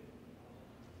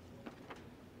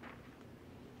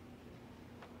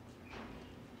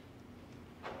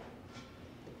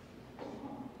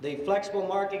 The flexible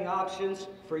marketing options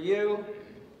for you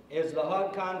is the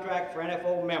hog contract for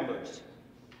NFO members.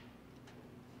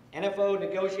 NFO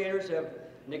negotiators have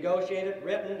negotiated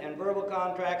written and verbal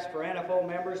contracts for NFO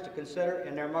members to consider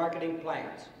in their marketing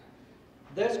plans.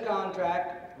 This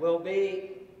contract will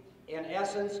be, in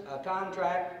essence, a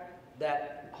contract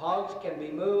that hogs can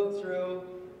be moved through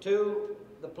to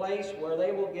the place where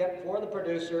they will get, for the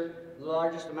producer, the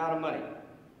largest amount of money.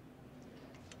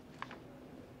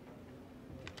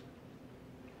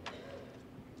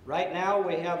 Right now,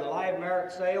 we have the live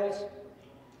merit sales,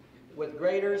 with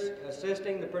graders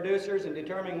assisting the producers in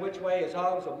determining which way his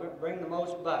hogs will bring the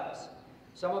most bucks.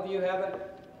 Some of you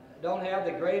don't have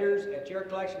the graders at your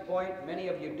collection point. Many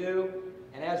of you do.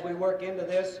 And as we work into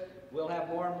this, we'll have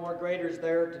more and more graders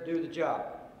there to do the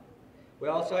job. We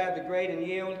also have the grade and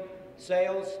yield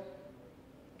sales.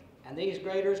 And these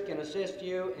graders can assist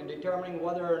you in determining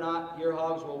whether or not your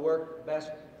hogs will work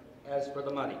best as for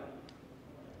the money.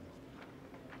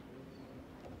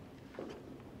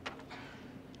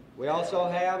 We also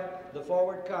have the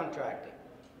forward contracting.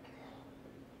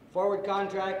 Forward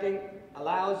contracting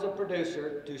allows the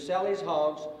producer to sell his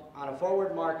hogs on a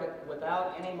forward market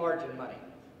without any margin money.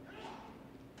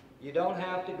 You don't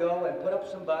have to go and put up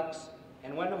some bucks,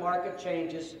 and when the market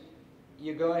changes,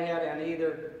 you go ahead and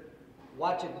either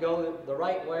watch it go the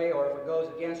right way, or if it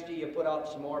goes against you, you put up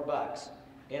some more bucks.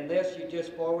 In this, you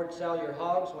just forward sell your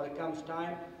hogs. When it comes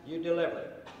time, you deliver.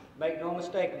 Make no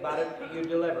mistake about it, you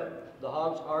deliver. The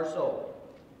hogs are sold.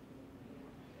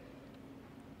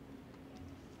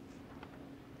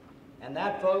 And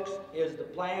that, folks, is the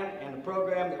plan and the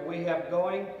program that we have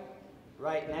going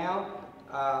right now.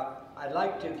 I'd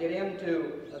like to get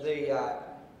into the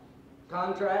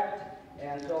contract,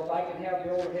 and so if I can have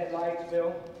the overhead lights,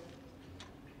 Bill.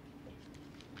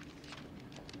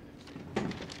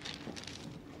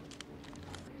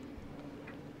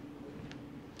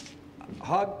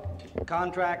 Hog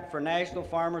contract for National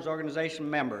Farmers Organization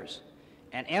members.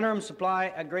 An interim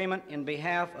supply agreement in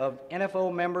behalf of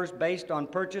NFO members based on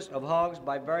purchase of hogs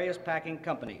by various packing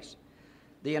companies.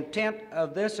 The intent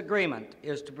of this agreement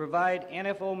is to provide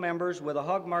NFO members with a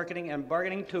hog marketing and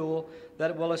bargaining tool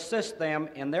that will assist them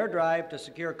in their drive to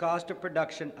secure cost of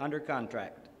production under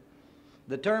contract.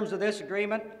 The terms of this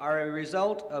agreement are a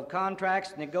result of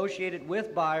contracts negotiated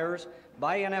with buyers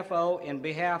by NFO in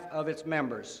behalf of its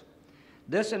members.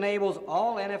 This enables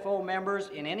all NFO members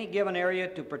in any given area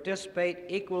to participate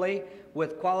equally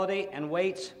with quality and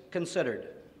weights considered,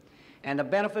 and the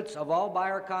benefits of all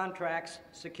buyer contracts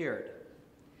secured.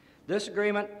 This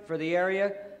agreement for the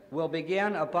area will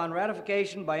begin upon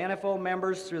ratification by NFO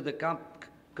members through the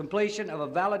completion of a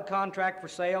valid contract for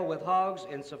sale with hogs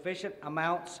in sufficient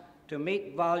amounts to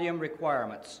meet volume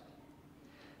requirements.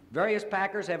 Various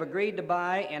packers have agreed to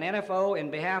buy, and NFO, in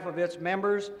behalf of its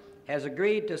members, has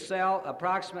agreed to sell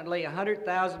approximately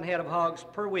 100,000 head of hogs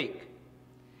per week.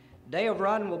 Day of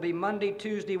run will be Monday,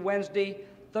 Tuesday, Wednesday,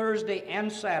 Thursday,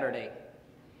 and Saturday.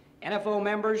 NFO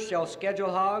members shall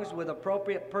schedule hogs with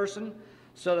appropriate person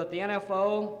so that the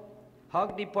NFO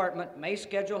hog department may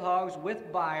schedule hogs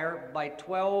with buyer by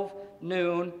 12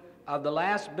 noon of the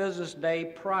last business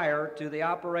day prior to the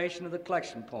operation of the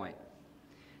collection point.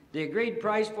 The agreed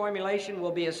price formulation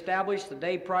will be established the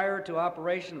day prior to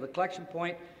operation of the collection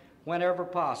point whenever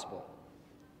possible.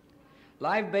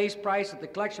 Live base price at the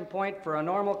collection point for a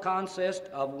normal consist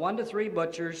of 1 to 3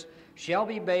 butchers shall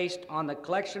be based on the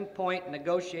collection point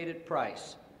negotiated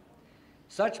price.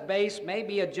 Such base may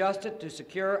be adjusted to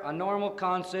secure a normal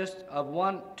consist of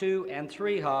 1, 2, and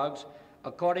 3 hogs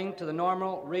according to the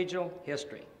normal regional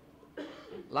history.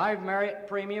 Live merit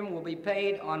premium will be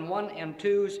paid on 1 and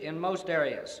 2s in most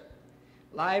areas.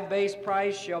 Live base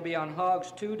price shall be on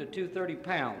hogs 2 to 230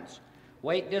 pounds.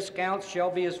 Weight discounts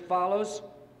shall be as follows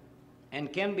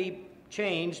and can be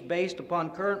changed based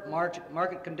upon current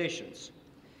market conditions.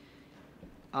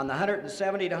 On the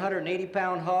 170 to 180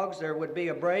 pound hogs, there would be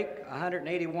a break,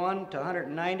 181 to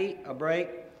 190 a break,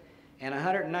 and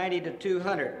 190 to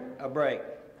 200 a break.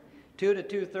 2 to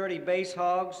 230 base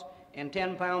hogs, and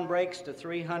 10 pound breaks to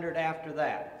 300 after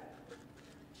that.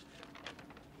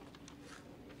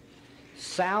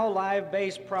 Sow live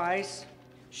base price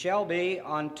shall be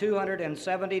on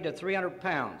 270 to 300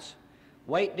 pounds.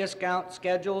 Weight discount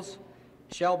schedules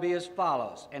shall be as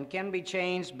follows and can be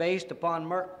changed based upon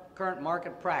current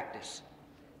market practice.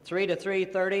 3 to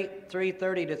 330,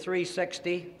 330 to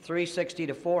 360, 360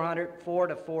 to 400, 4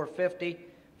 to 450,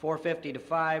 450 to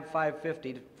 5,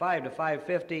 550 to 5 to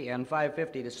 550, and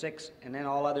 550 to 6, and then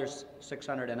all others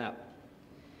 600 and up.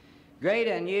 Grade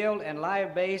and yield and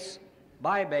live base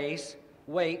by base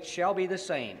weight shall be the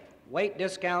same. Weight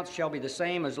discounts shall be the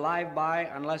same as live buy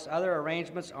unless other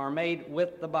arrangements are made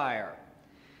with the buyer.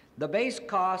 The base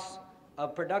costs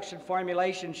of production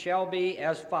formulation shall be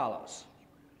as follows.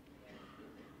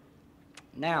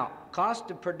 Now, cost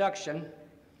of production,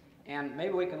 and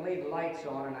maybe we can leave the lights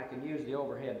on and I can use the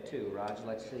overhead too, Roger.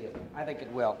 Let's see if, I think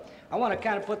it will. I want to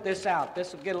kind of put this out.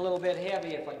 This will get a little bit heavy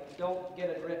if I don't get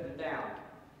it written down.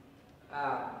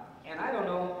 And I don't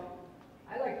know,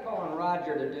 I like calling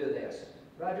Roger to do this.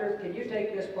 Roger, can you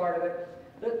take this part of it?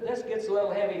 This gets a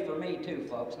little heavy for me too,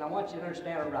 folks, and I want you to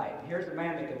understand it right. Here's the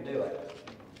man that can do it.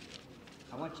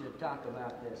 I want you to talk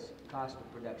about this cost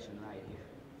of production right here.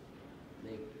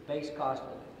 The base cost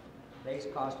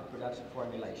of production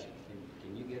formulation.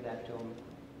 Can you give that to him?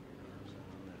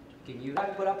 Can you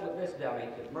put up with this dummy?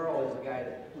 Because Merle is the guy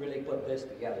that really put this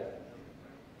together.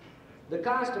 The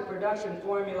cost of production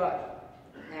formula.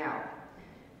 Now,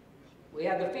 we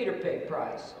have the feeder pig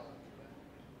price.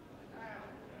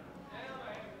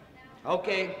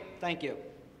 Okay, thank you.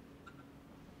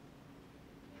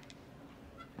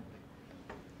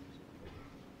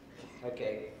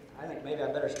 Okay, I think maybe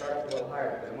I better start up a little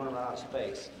higher because I'm going to run out of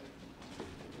space.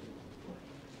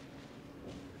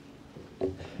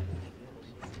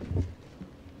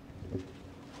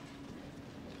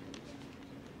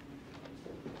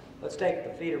 Let's take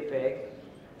the feeder pig.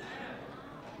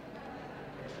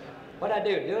 What'd I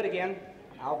do? Do it again.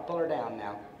 I'll pull her down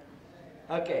now.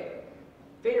 Okay,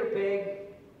 feeder pig,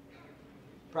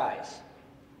 price.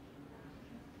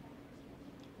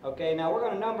 Okay, now we're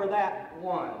going to number that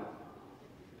 1.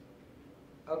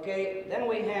 Okay, then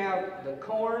we have the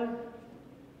corn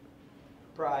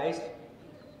price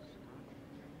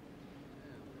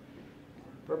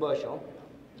per bushel.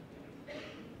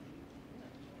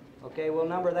 Okay, we'll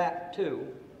number that 2.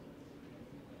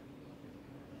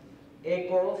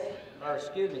 Equals, or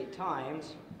excuse me,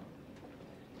 times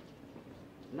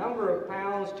number of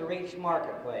pounds to reach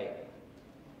market weight.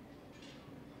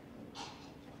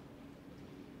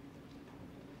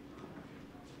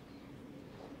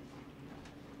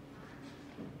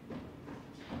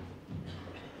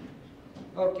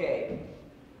 Okay,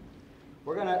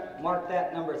 we're going to mark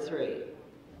that number 3.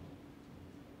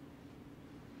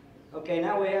 Okay,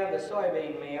 now we have the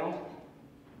soybean meal.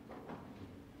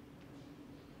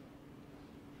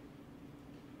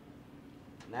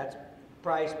 And that's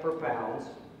price per pounds.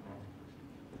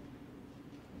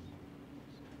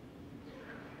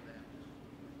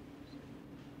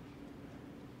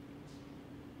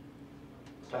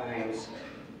 Times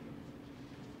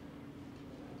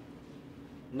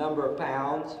number of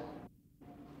pounds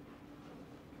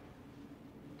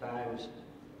times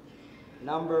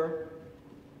number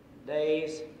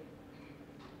days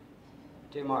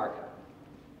to market.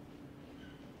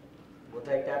 We'll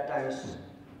take that times,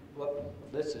 look,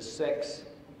 this is 6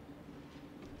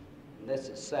 and this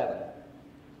is 7.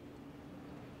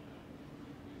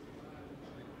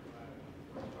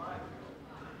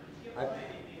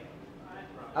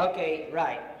 Okay,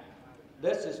 right.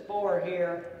 This is 4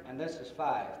 here, and this is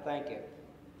 5. Thank you.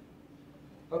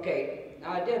 Okay,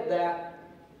 now I did that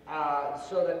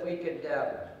so that we could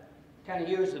kind of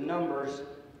use the numbers.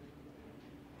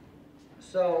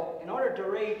 So, in order to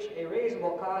reach a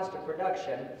reasonable cost of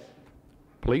production,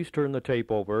 please turn the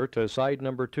tape over to side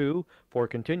number 2 for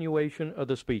continuation of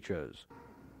the speeches.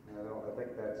 No, I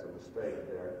think that's a mistake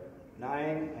there.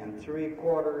 9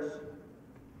 3/4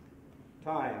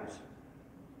 times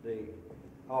the,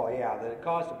 oh yeah, the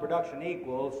cost of production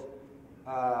equals,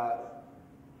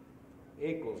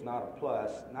 not a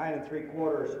plus, 9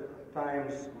 3/4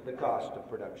 times the cost of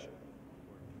production.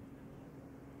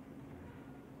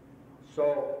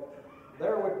 So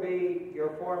there would be your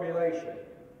formulation.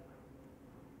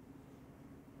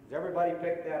 Does everybody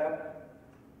pick that up?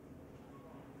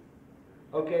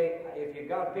 Okay, if you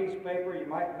got a piece of paper, you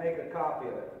might make a copy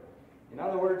of it. In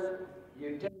other words,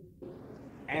 you take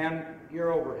and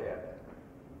your overhead.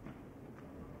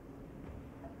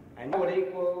 And that would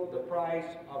equal the price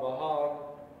of a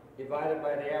hog divided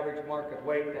by the average market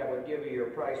weight. That would give you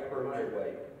your price per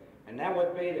hundredweight. And that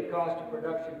would be the cost of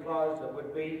production clause that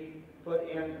would be put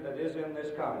in, that is in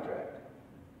this contract.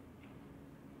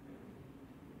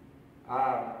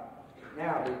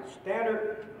 Now, the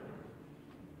standard,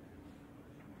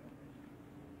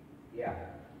 yeah.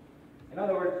 In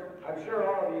other words, I'm sure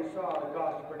all of you saw the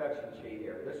cost of production sheet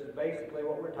here. This is basically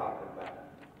what we're talking about.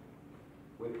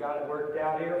 We've got it worked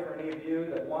out here for any of you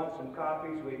that want some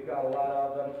copies. We've got a lot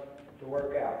of them to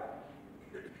work out.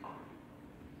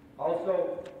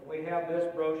 Also, we have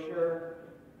this brochure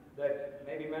that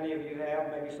maybe many of you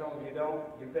have, maybe some of you don't.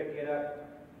 You pick it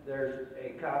up, there's a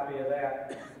copy of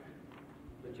that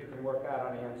that you can work out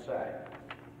on the inside.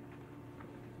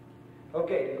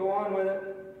 Okay, to go on with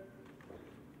it,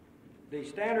 the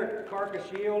standard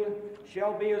carcass yield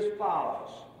shall be as follows.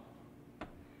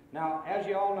 Now, as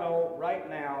you all know, right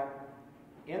now,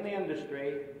 in the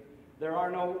industry, there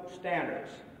are no standards.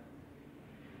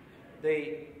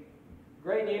 The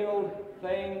grain yield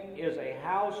thing is a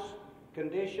house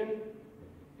condition.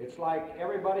 It's like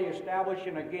everybody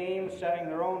establishing a game, setting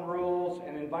their own rules,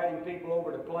 and inviting people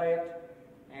over to play it,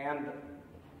 and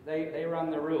they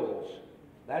run the rules.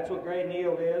 That's what grain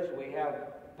yield is. We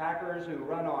have packers who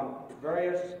run on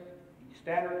various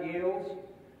standard yields,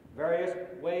 various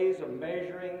ways of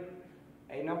measuring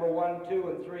a number 1, 2,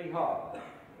 and 3 hog.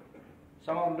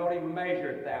 Some of them don't even measure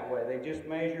it that way. They just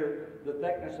measure the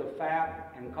thickness of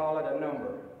fat and call it a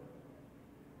number.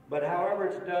 But however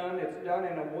it's done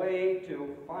in a way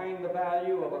to find the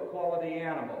value of a quality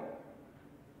animal.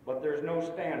 But there's no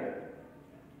standard.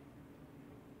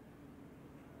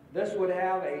 This would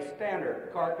have a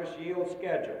standard carcass yield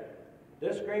schedule.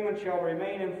 This agreement shall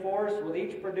remain in force with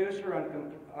each producer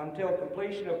until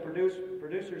completion of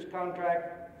producer's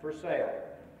contract for sale.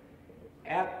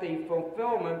 At the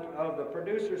fulfillment of the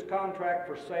producer's contract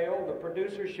for sale, the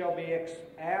producer shall be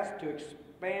asked to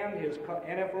expand his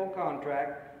NFO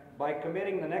contract by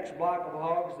committing the next block of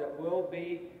hogs that will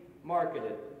be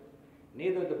marketed.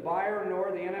 Neither the buyer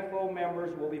nor the NFO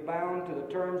members will be bound to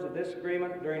the terms of this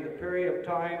agreement during the period of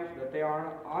time that they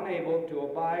are unable to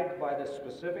abide by the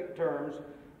specific terms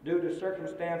due to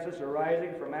circumstances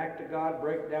arising from act of God,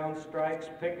 breakdowns, strikes,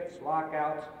 pickets,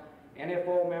 lockouts,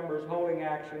 NFO members holding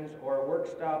actions, or work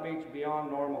stoppage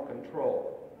beyond normal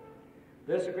control.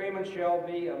 This agreement shall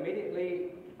be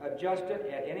immediately adjusted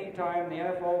at any time the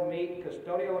NFO meet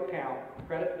custodial account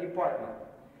credit department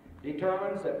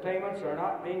determines that payments are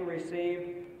not being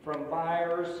received from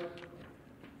buyers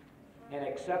in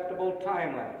acceptable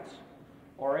time limits,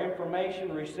 or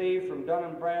information received from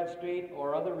Dun & Bradstreet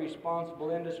or other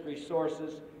responsible industry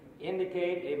sources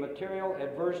indicate a material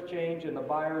adverse change in the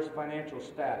buyer's financial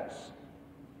status.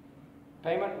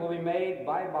 Payment will be made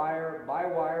by buyer by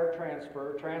wire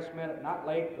transfer, transmitted not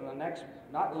later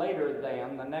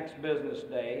than the next business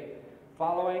day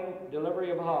following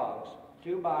delivery of hogs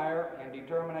to buyer and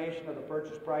determination of the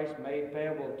purchase price made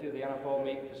payable to the NFO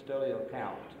meat custodial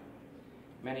account,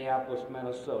 Minneapolis,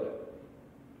 Minnesota.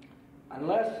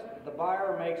 Unless the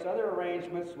buyer makes other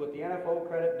arrangements with the NFO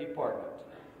credit department.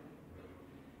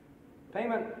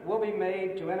 Payment will be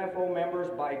made to NFO members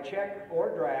by check or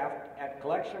draft at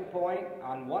collection point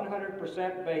on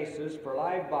 100% basis for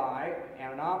live buy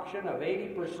and an option of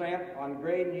 80% on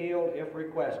grade and yield if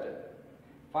requested.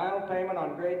 Final payment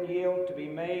on grade and yield to be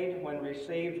made when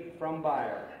received from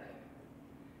buyer.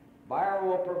 Buyer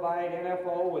will provide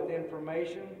NFO with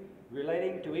information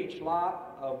relating to each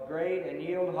lot of grade and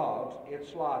yield hogs it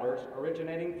slaughters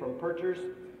originating from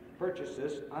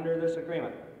purchases under this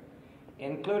agreement,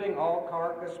 including all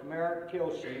carcass merit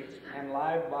kill sheets and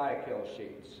live buy kill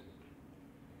sheets.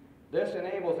 This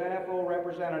enables NFO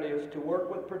representatives to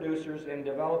work with producers in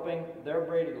developing their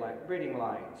breeding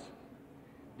lines.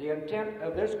 The intent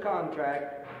of this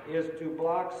contract is to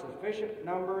block sufficient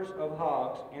numbers of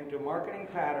hogs into marketing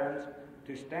patterns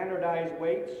to standardize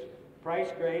weights, price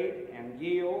grade, and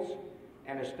yields,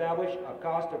 and establish a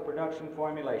cost of production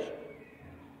formulation.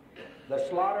 The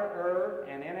slaughterer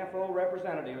and NFO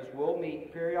representatives will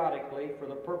meet periodically for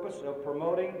the purpose of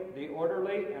promoting the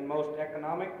orderly and most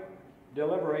economic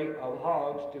delivery of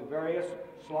hogs to various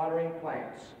slaughtering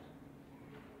plants.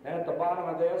 And at the bottom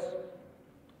of this,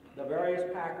 the various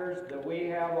packers that we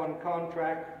have on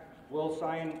contract will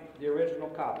sign the original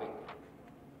copy.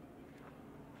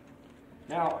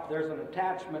 Now, there's an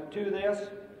attachment to this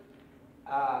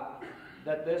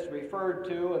that this referred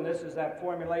to, and this is that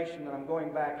formulation that I'm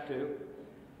going back to.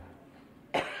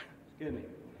 Excuse me.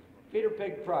 Feeder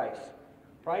pig price.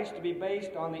 Price to be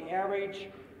based on the average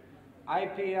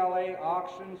IPLA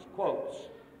auctions quotes,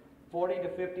 40 to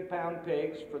 50 pound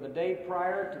pigs for the day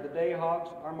prior to the day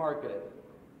hogs are marketed.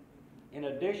 In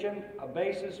addition, a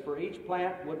basis for each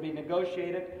plant would be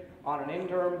negotiated on an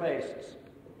interim basis.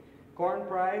 Corn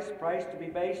price to be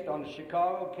based on the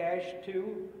Chicago Cash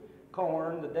 2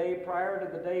 corn the day prior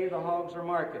to the day the hogs are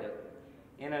marketed.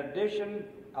 In addition,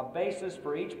 a basis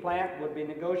for each plant would be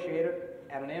negotiated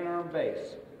at an interim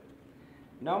base.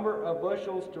 Number of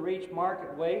bushels to reach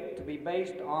market weight to be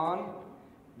based on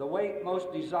the weight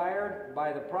most desired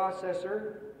by the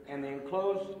processor and the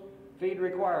enclosed feed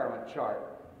requirement chart.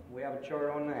 We have a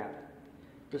chart on that.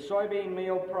 The soybean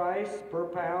meal price per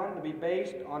pound to be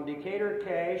based on Decatur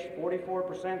Cash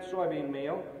 44% soybean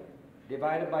meal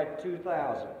divided by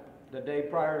 2,000, the day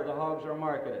prior to the hogs are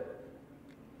marketed.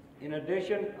 In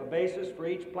addition, a basis for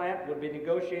each plant would be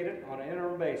negotiated on an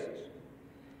interim basis.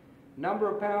 Number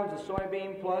of pounds of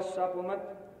soybean plus supplement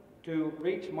to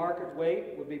reach market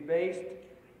weight would be based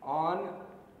on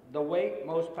the weight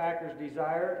most packers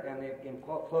desired and the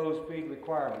enclosed feed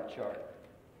requirement chart.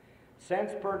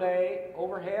 Cents per day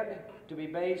overhead to be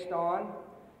based on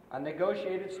a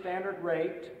negotiated standard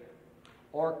rate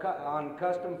or on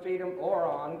custom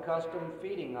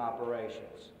feeding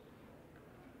operations.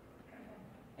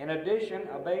 In addition,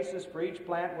 a basis for each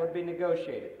plant would be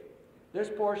negotiated. This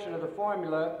portion of the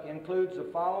formula includes the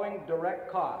following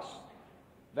direct costs: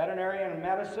 veterinarian and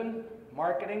medicine,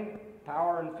 marketing,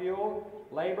 power and fuel,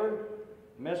 labor,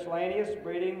 miscellaneous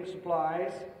breeding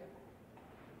supplies.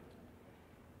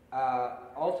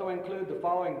 Also include the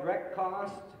following direct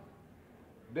costs: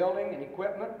 building and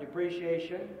equipment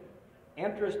depreciation,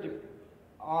 interest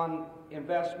on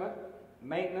investment,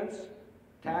 maintenance,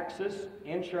 taxes,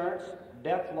 insurance,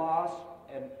 death loss,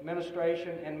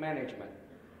 administration, and management.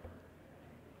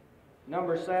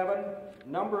 Number 7,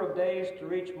 number of days to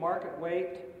reach market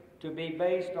weight to be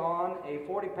based on a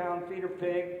 40-pound feeder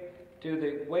pig to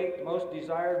the weight most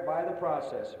desired by the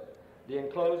processor. The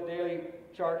enclosed daily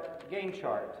gain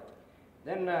chart.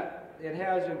 Then it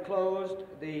has enclosed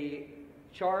the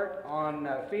chart on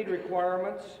feed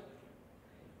requirements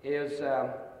is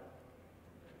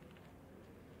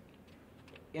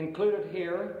included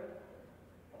here.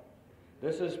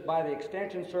 This is by the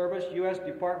Extension Service, U.S.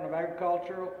 Department of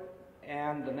Agriculture,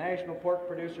 and the National Pork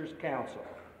Producers Council.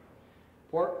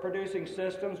 Pork producing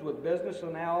systems with business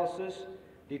analysis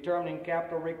determining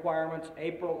capital requirements,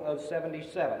 April of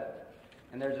 '77.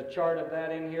 And there's a chart of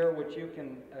that in here which you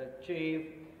can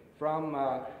achieve from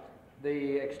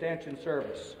the Extension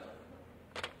Service.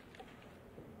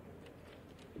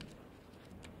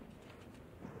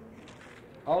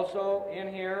 Also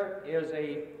in here is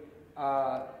a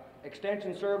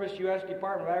Extension Service, U.S.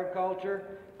 Department of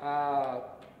Agriculture,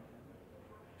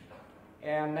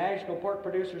 and National Pork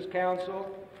Producers Council,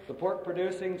 the pork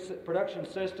production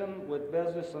system with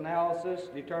business analysis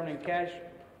determining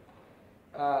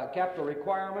capital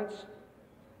requirements.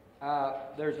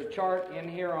 There's a chart in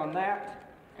here on that,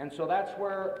 and so that's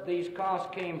where these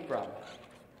costs came from.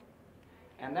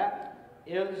 And that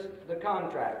is the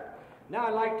contract. Now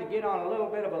I'd like to get on a little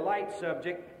bit of a light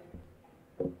subject.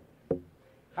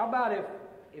 How about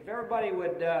if everybody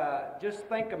would just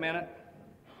think a minute?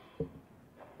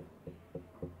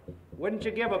 Wouldn't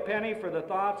you give a penny for the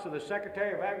thoughts of the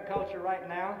Secretary of Agriculture right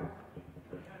now?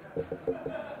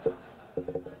 It'd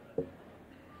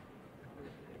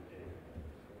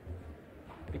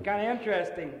be kind of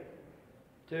interesting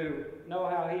to know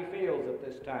how he feels at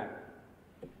this time.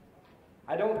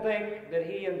 I don't think that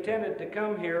he intended to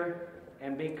come here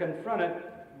and be confronted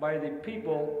by the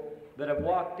people that have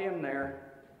walked in there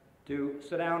to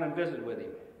sit down and visit with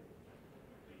him.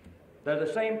 They're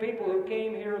the same people who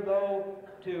came here, though,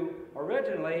 to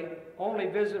originally only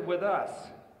visit with us.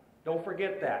 Don't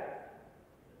forget that.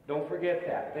 Don't forget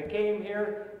that. They came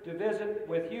here to visit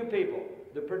with you people,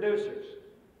 the producers.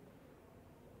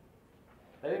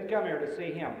 They didn't come here to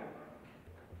see him,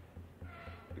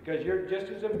 because you're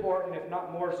just as important, if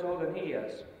not more so, than he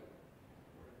is.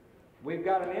 We've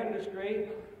got an industry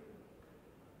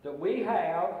that we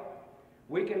have.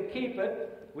 We can keep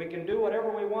it. We can do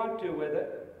whatever we want to with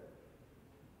it.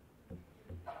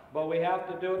 But we have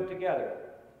to do it together.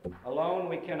 Alone,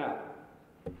 we cannot.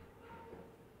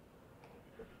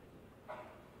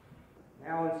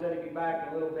 Now, instead of you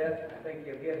back a little bit, I think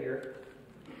you'll get here.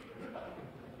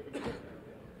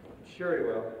 Sure he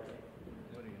will.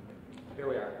 Here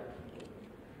we are.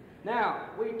 Now,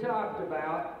 we talked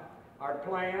about our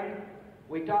plan.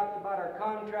 We talked about our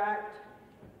contract.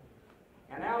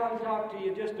 And Alan talked to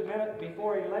you just a minute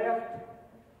before he left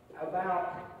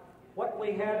about what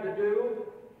we had to do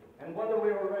and whether we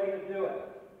were ready to do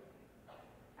it.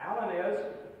 Alan is,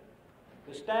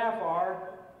 the staff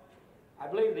are, I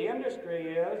believe the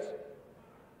industry is.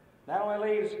 That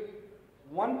only leaves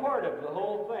one part of the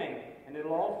whole thing, and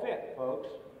it'll all fit, folks,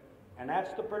 and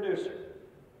that's the producer.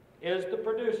 Is the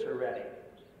producer ready?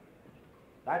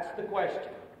 That's the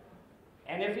question.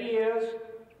 And if he is,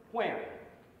 when?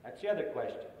 That's the other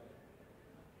question.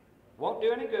 Won't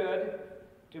do any good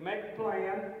to make a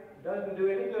plan. Doesn't do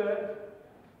any good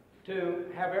to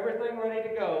have everything ready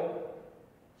to go.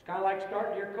 It's kind of like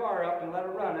starting your car up and let it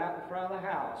run out in front of the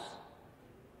house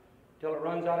till it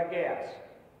runs out of gas.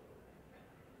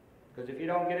 Because if you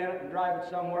don't get in it and drive it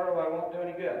somewhere, well, it won't do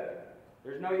any good.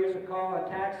 There's no use of calling a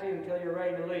taxi until you're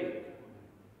ready to leave.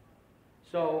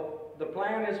 So the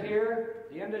plan is here,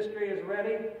 the industry is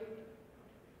ready,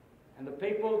 and the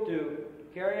people to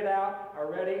carry it out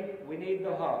are ready. We need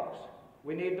the hogs.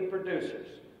 We need the producers.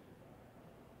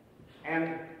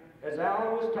 And as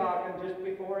Alan was talking just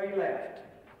before he left,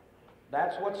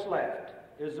 that's what's left,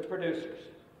 is the producers.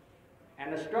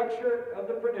 And the structure of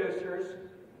the producers,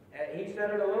 he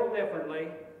said it a little differently,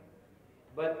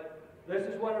 but this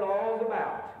is what it all is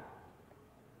about.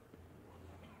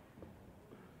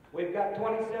 We've got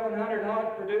 2,700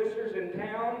 hog producers in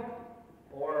town,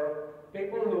 or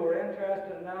people who are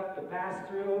interested enough to pass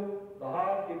through the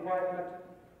hog department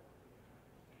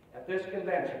at this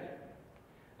convention.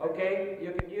 Okay,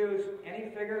 you can use any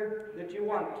figure that you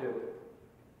want to.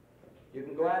 You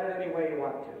can go at it any way you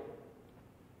want to.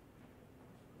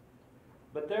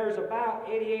 But there's about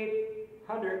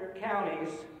 8,800 counties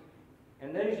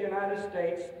in these United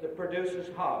States that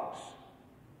produces hogs.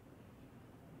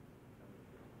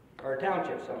 Or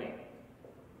townships, I mean.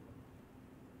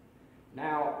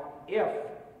 Now, if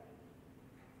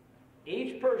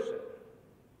each person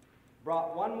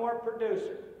brought one more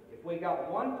producer, if we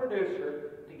got one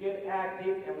producer to get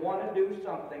active and want to do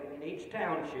something in each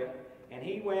township, and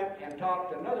he went and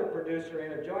talked another producer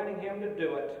into joining him to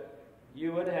do it,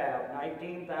 you would have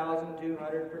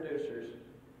 19,200 producers,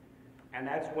 and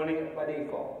that's winning it by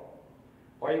default.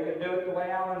 Or you could do it the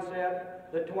way Alan said,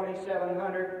 the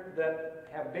 2,700 that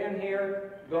have been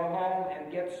here, go home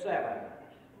and get 7.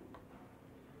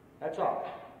 That's all.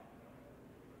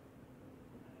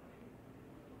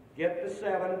 get the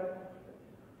 7.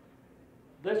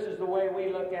 This is the way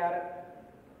we look at it,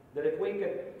 that if we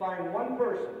could find one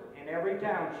person in every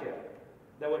township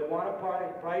that would want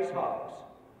to price hogs,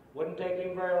 wouldn't take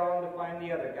him very long to find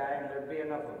the other guy, and there'd be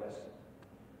enough of us.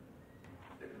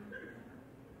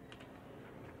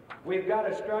 We've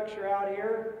got a structure out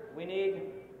here. We need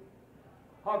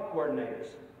hog coordinators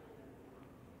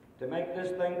to make this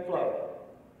thing flow.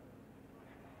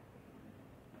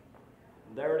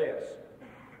 There it is.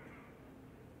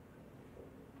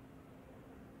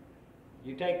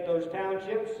 You take those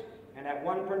townships, and that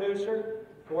one producer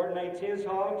coordinates his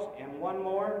hogs, and one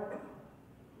more,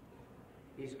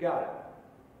 he's got it.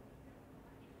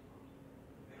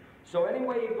 So any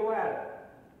way you go at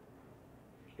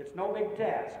it, it's no big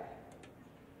task.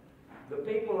 The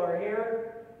people are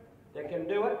here that can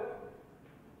do it.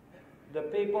 The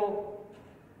people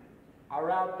are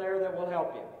out there that will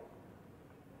help you.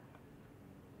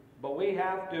 But we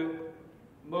have to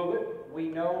move it. We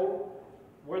know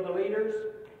we're the leaders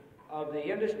of the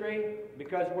industry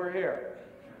because we're here.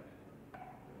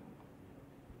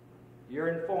 You're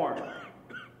informed.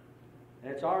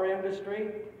 And it's our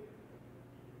industry,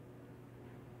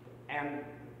 and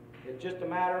it's just a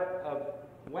matter of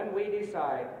when we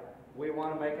decide we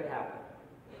want to make it happen.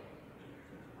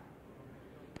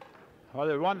 Well,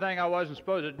 there's one thing I wasn't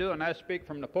supposed to do, and that's speak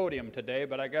from the podium today,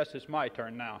 but I guess it's my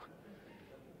turn now.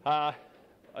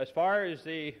 As far as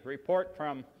the report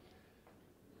from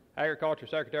Agriculture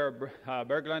Secretary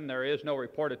Berglund, there is no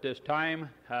report at this time.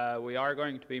 We are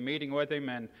going to be meeting with him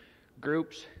in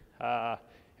groups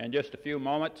in just a few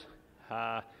moments.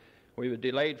 We were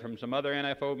delayed from some other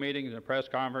NFO meetings and a press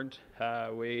conference.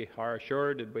 We are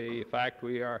assured that in fact,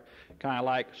 we are kind of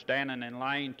like standing in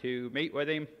line to meet with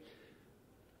him.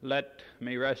 Let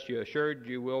me rest you assured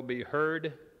you will be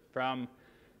heard from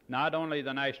not only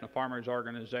the National Farmers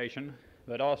Organization,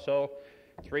 but also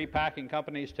 3 packing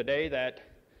companies today that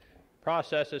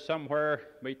processes somewhere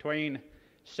between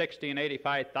 60 and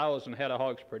 85,000 head of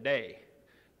hogs per day.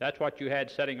 That's what you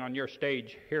had sitting on your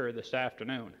stage here this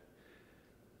afternoon.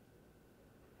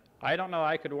 I don't know,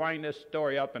 I could wind this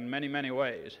story up in many, many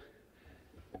ways,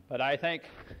 but I think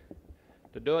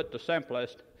to do it the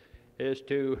simplest is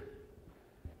to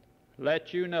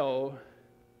let you know,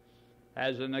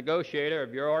 as a negotiator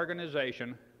of your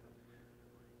organization,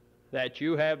 that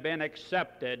you have been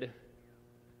accepted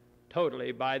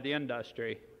totally by the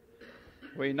industry.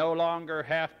 We no longer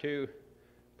have to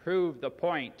prove the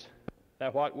point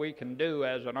that what we can do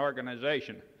as an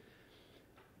organization.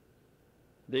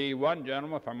 The one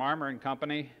gentleman from Armour &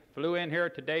 Company flew in here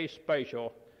today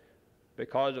special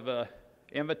because of an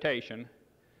invitation.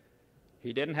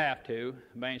 He didn't have to,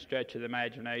 by any stretch of the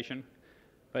imagination,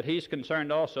 but he's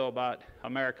concerned also about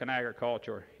American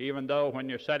agriculture, even though when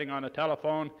you're sitting on a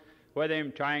telephone with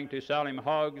him trying to sell him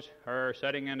hogs or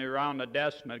sitting around the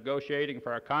desk negotiating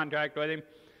for a contract with him,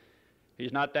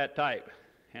 he's not that type.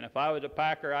 And if I was a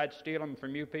packer, I'd steal them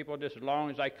from you people just as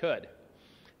long as I could.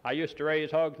 I used to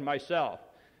raise hogs myself,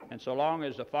 and so long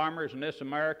as the farmers in this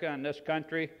America and this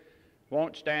country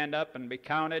won't stand up and be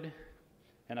counted,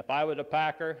 and if I was a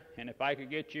packer, and if I could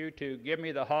get you to give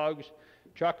me the hogs,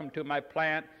 truck them to my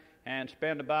plant, and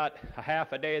spend about a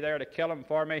half a day there to kill them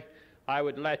for me, I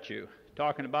would let you.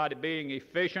 Talking about it being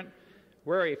efficient,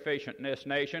 we're efficient in this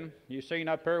nation. You've seen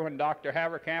up here when Dr.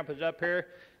 Haverkamp was up here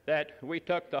that we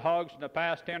took the hogs in the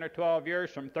past 10 or 12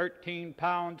 years from 13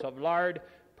 pounds of lard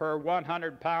per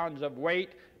 100 pounds of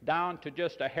weight down to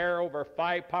just a hair over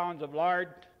 5 pounds of lard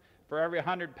for every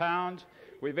 100 pounds.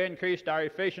 We've increased our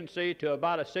efficiency to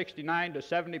about a 69 to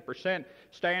 70%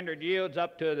 standard yields,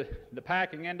 up to the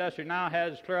packing industry now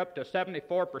has clear up to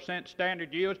 74%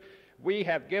 standard yields. We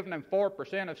have given them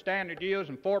 4% of standard yields,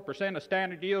 and 4% of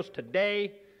standard yields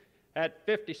today at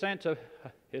 50 cents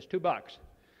is $2.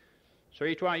 So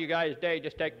each one of you guys today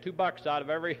just take $2 out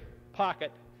of every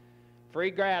pocket,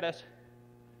 free gratis,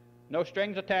 no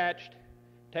strings attached.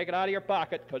 Take it out of your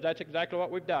pocket, because that's exactly what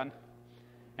we've done,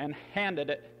 and handed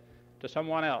it to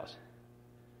someone else,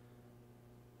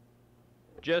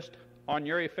 just on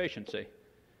your efficiency.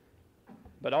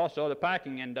 But also the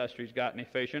packing industry's gotten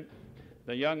efficient.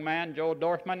 The young man, Joe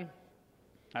Dorfman,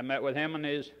 I met with him in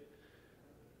his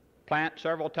plant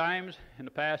several times in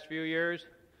the past few years.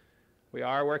 We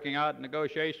are working out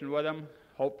negotiations with them.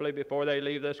 Hopefully before they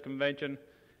leave this convention,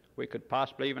 we could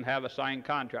possibly even have a signed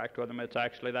contract with them. It's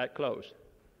actually that close.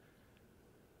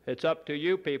 It's up to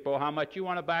you people how much you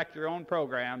want to back your own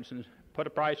programs and put a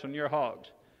price on your hogs.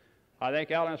 I think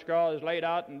Ellen Scrawl has laid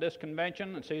out in this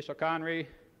convention, and Cecil Connery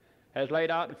has laid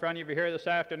out in front of you here this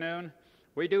afternoon.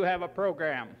 We do have a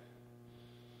program.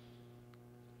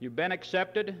 You've been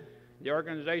accepted. the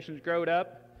organization's growed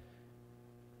up,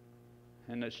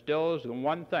 and it still is the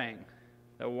one thing,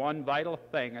 the one vital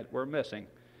thing that we're missing.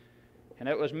 And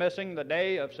it was missing the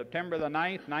day of September the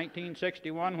 9th,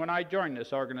 1961, when I joined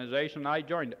this organization. I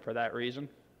joined it for that reason,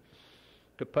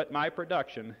 to put my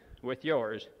production with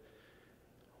yours,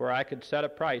 where I could set a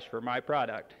price for my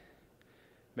product.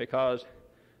 Because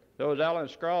those Ellen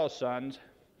Scrawl's sons,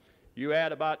 you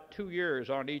add about 2 years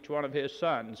on each one of his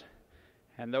sons,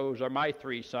 and those are my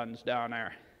 3 sons down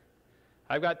there.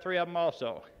 I've got 3 of them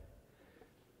also.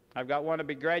 I've got one to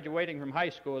be graduating from high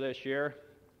school this year,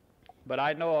 but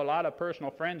I know a lot of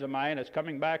personal friends of mine that's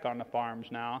coming back on the farms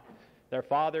now. Their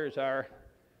fathers are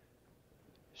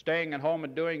staying at home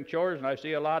and doing chores, and I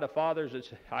see a lot of fathers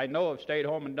that I know have stayed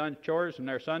home and done chores, and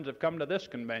their sons have come to this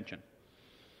convention.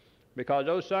 Because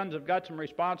those sons have got some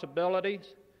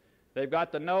responsibilities, they've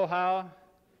got the know-how,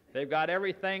 they've got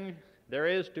everything there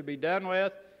is to be done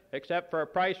with, except for a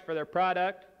price for their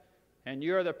product, and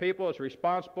you're the people that's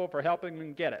responsible for helping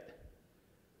them get it.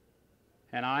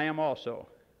 And I am also.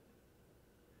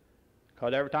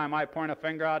 Because every time I point a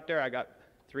finger out there, I got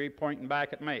 3 pointing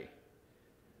back at me.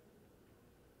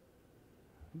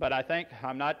 But I think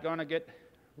I'm not going to get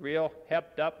real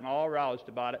hepped up and all roused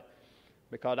about it,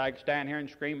 because I can stand here and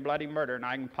scream bloody murder, and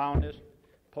I can pound this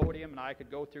podium, and I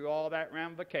could go through all that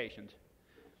ramifications.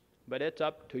 But it's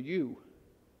up to you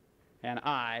and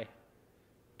I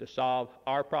to solve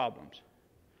our problems.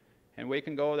 And we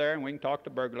can go there and we can talk to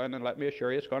Berglund, and let me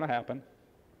assure you it's going to happen.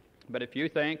 But if you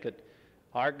think that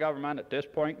our government at this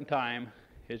point in time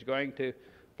is going to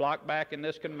flock back in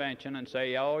this convention and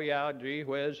say, oh yeah, gee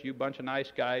whiz, you bunch of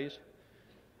nice guys,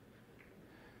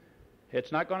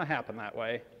 it's not going to happen that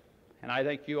way. And I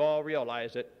think you all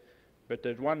realize it. But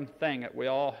there's one thing that we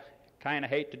all kind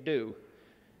of hate to do,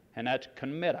 and that's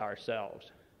commit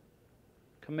ourselves.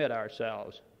 Commit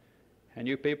ourselves. And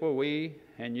you people, we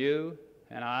and you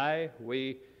and I,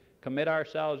 we commit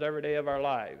ourselves every day of our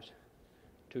lives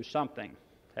to something.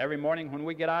 Every morning when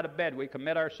we get out of bed, we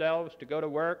commit ourselves to go to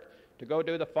work, to go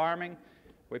do the farming.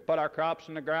 We put our crops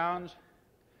in the grounds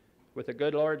with the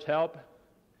good Lord's help.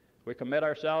 We commit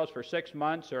ourselves for 6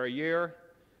 months or a year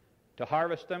to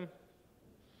harvest them.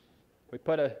 We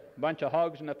put a bunch of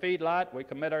hogs in the feedlot. We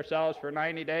commit ourselves for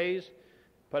 90 days.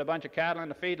 Put a bunch of cattle in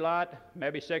the feedlot,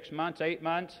 maybe 6 months, 8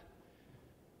 months.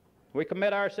 We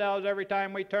commit ourselves every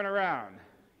time we turn around.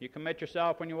 You commit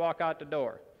yourself when you walk out the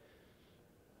door.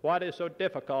 What is so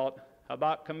difficult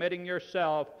about committing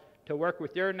yourself to work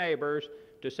with your neighbors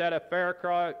to set a fair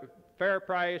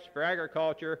price for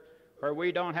agriculture, where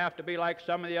we don't have to be like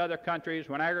some of the other countries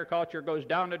when agriculture goes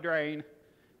down the drain,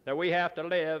 that we have to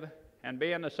live and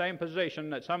be in the same position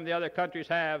that some of the other countries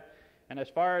have. And as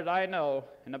far as I know,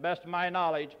 and the best of my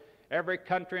knowledge, every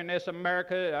country in this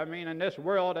America, in this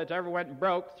world that's ever went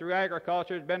broke through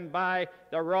agriculture has been by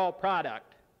the raw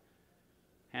product.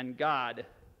 And God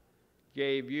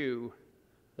gave you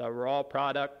the raw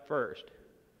product first.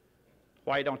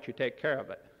 Why don't you take care of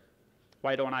it?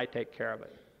 Why don't I take care of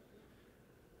it?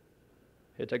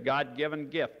 It's a God-given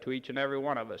gift to each and every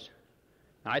one of us.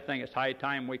 And I think it's high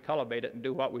time we cultivate it and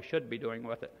do what we should be doing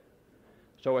with it.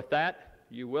 So with that,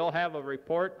 you will have a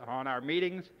report on our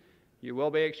meetings. You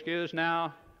will be excused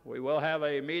now. We will have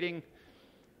a meeting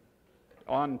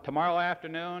on tomorrow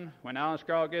afternoon when Alan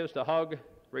Scrawl gives the hog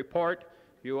report.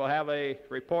 You will have a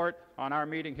report on our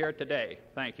meeting here today.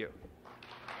 Thank you.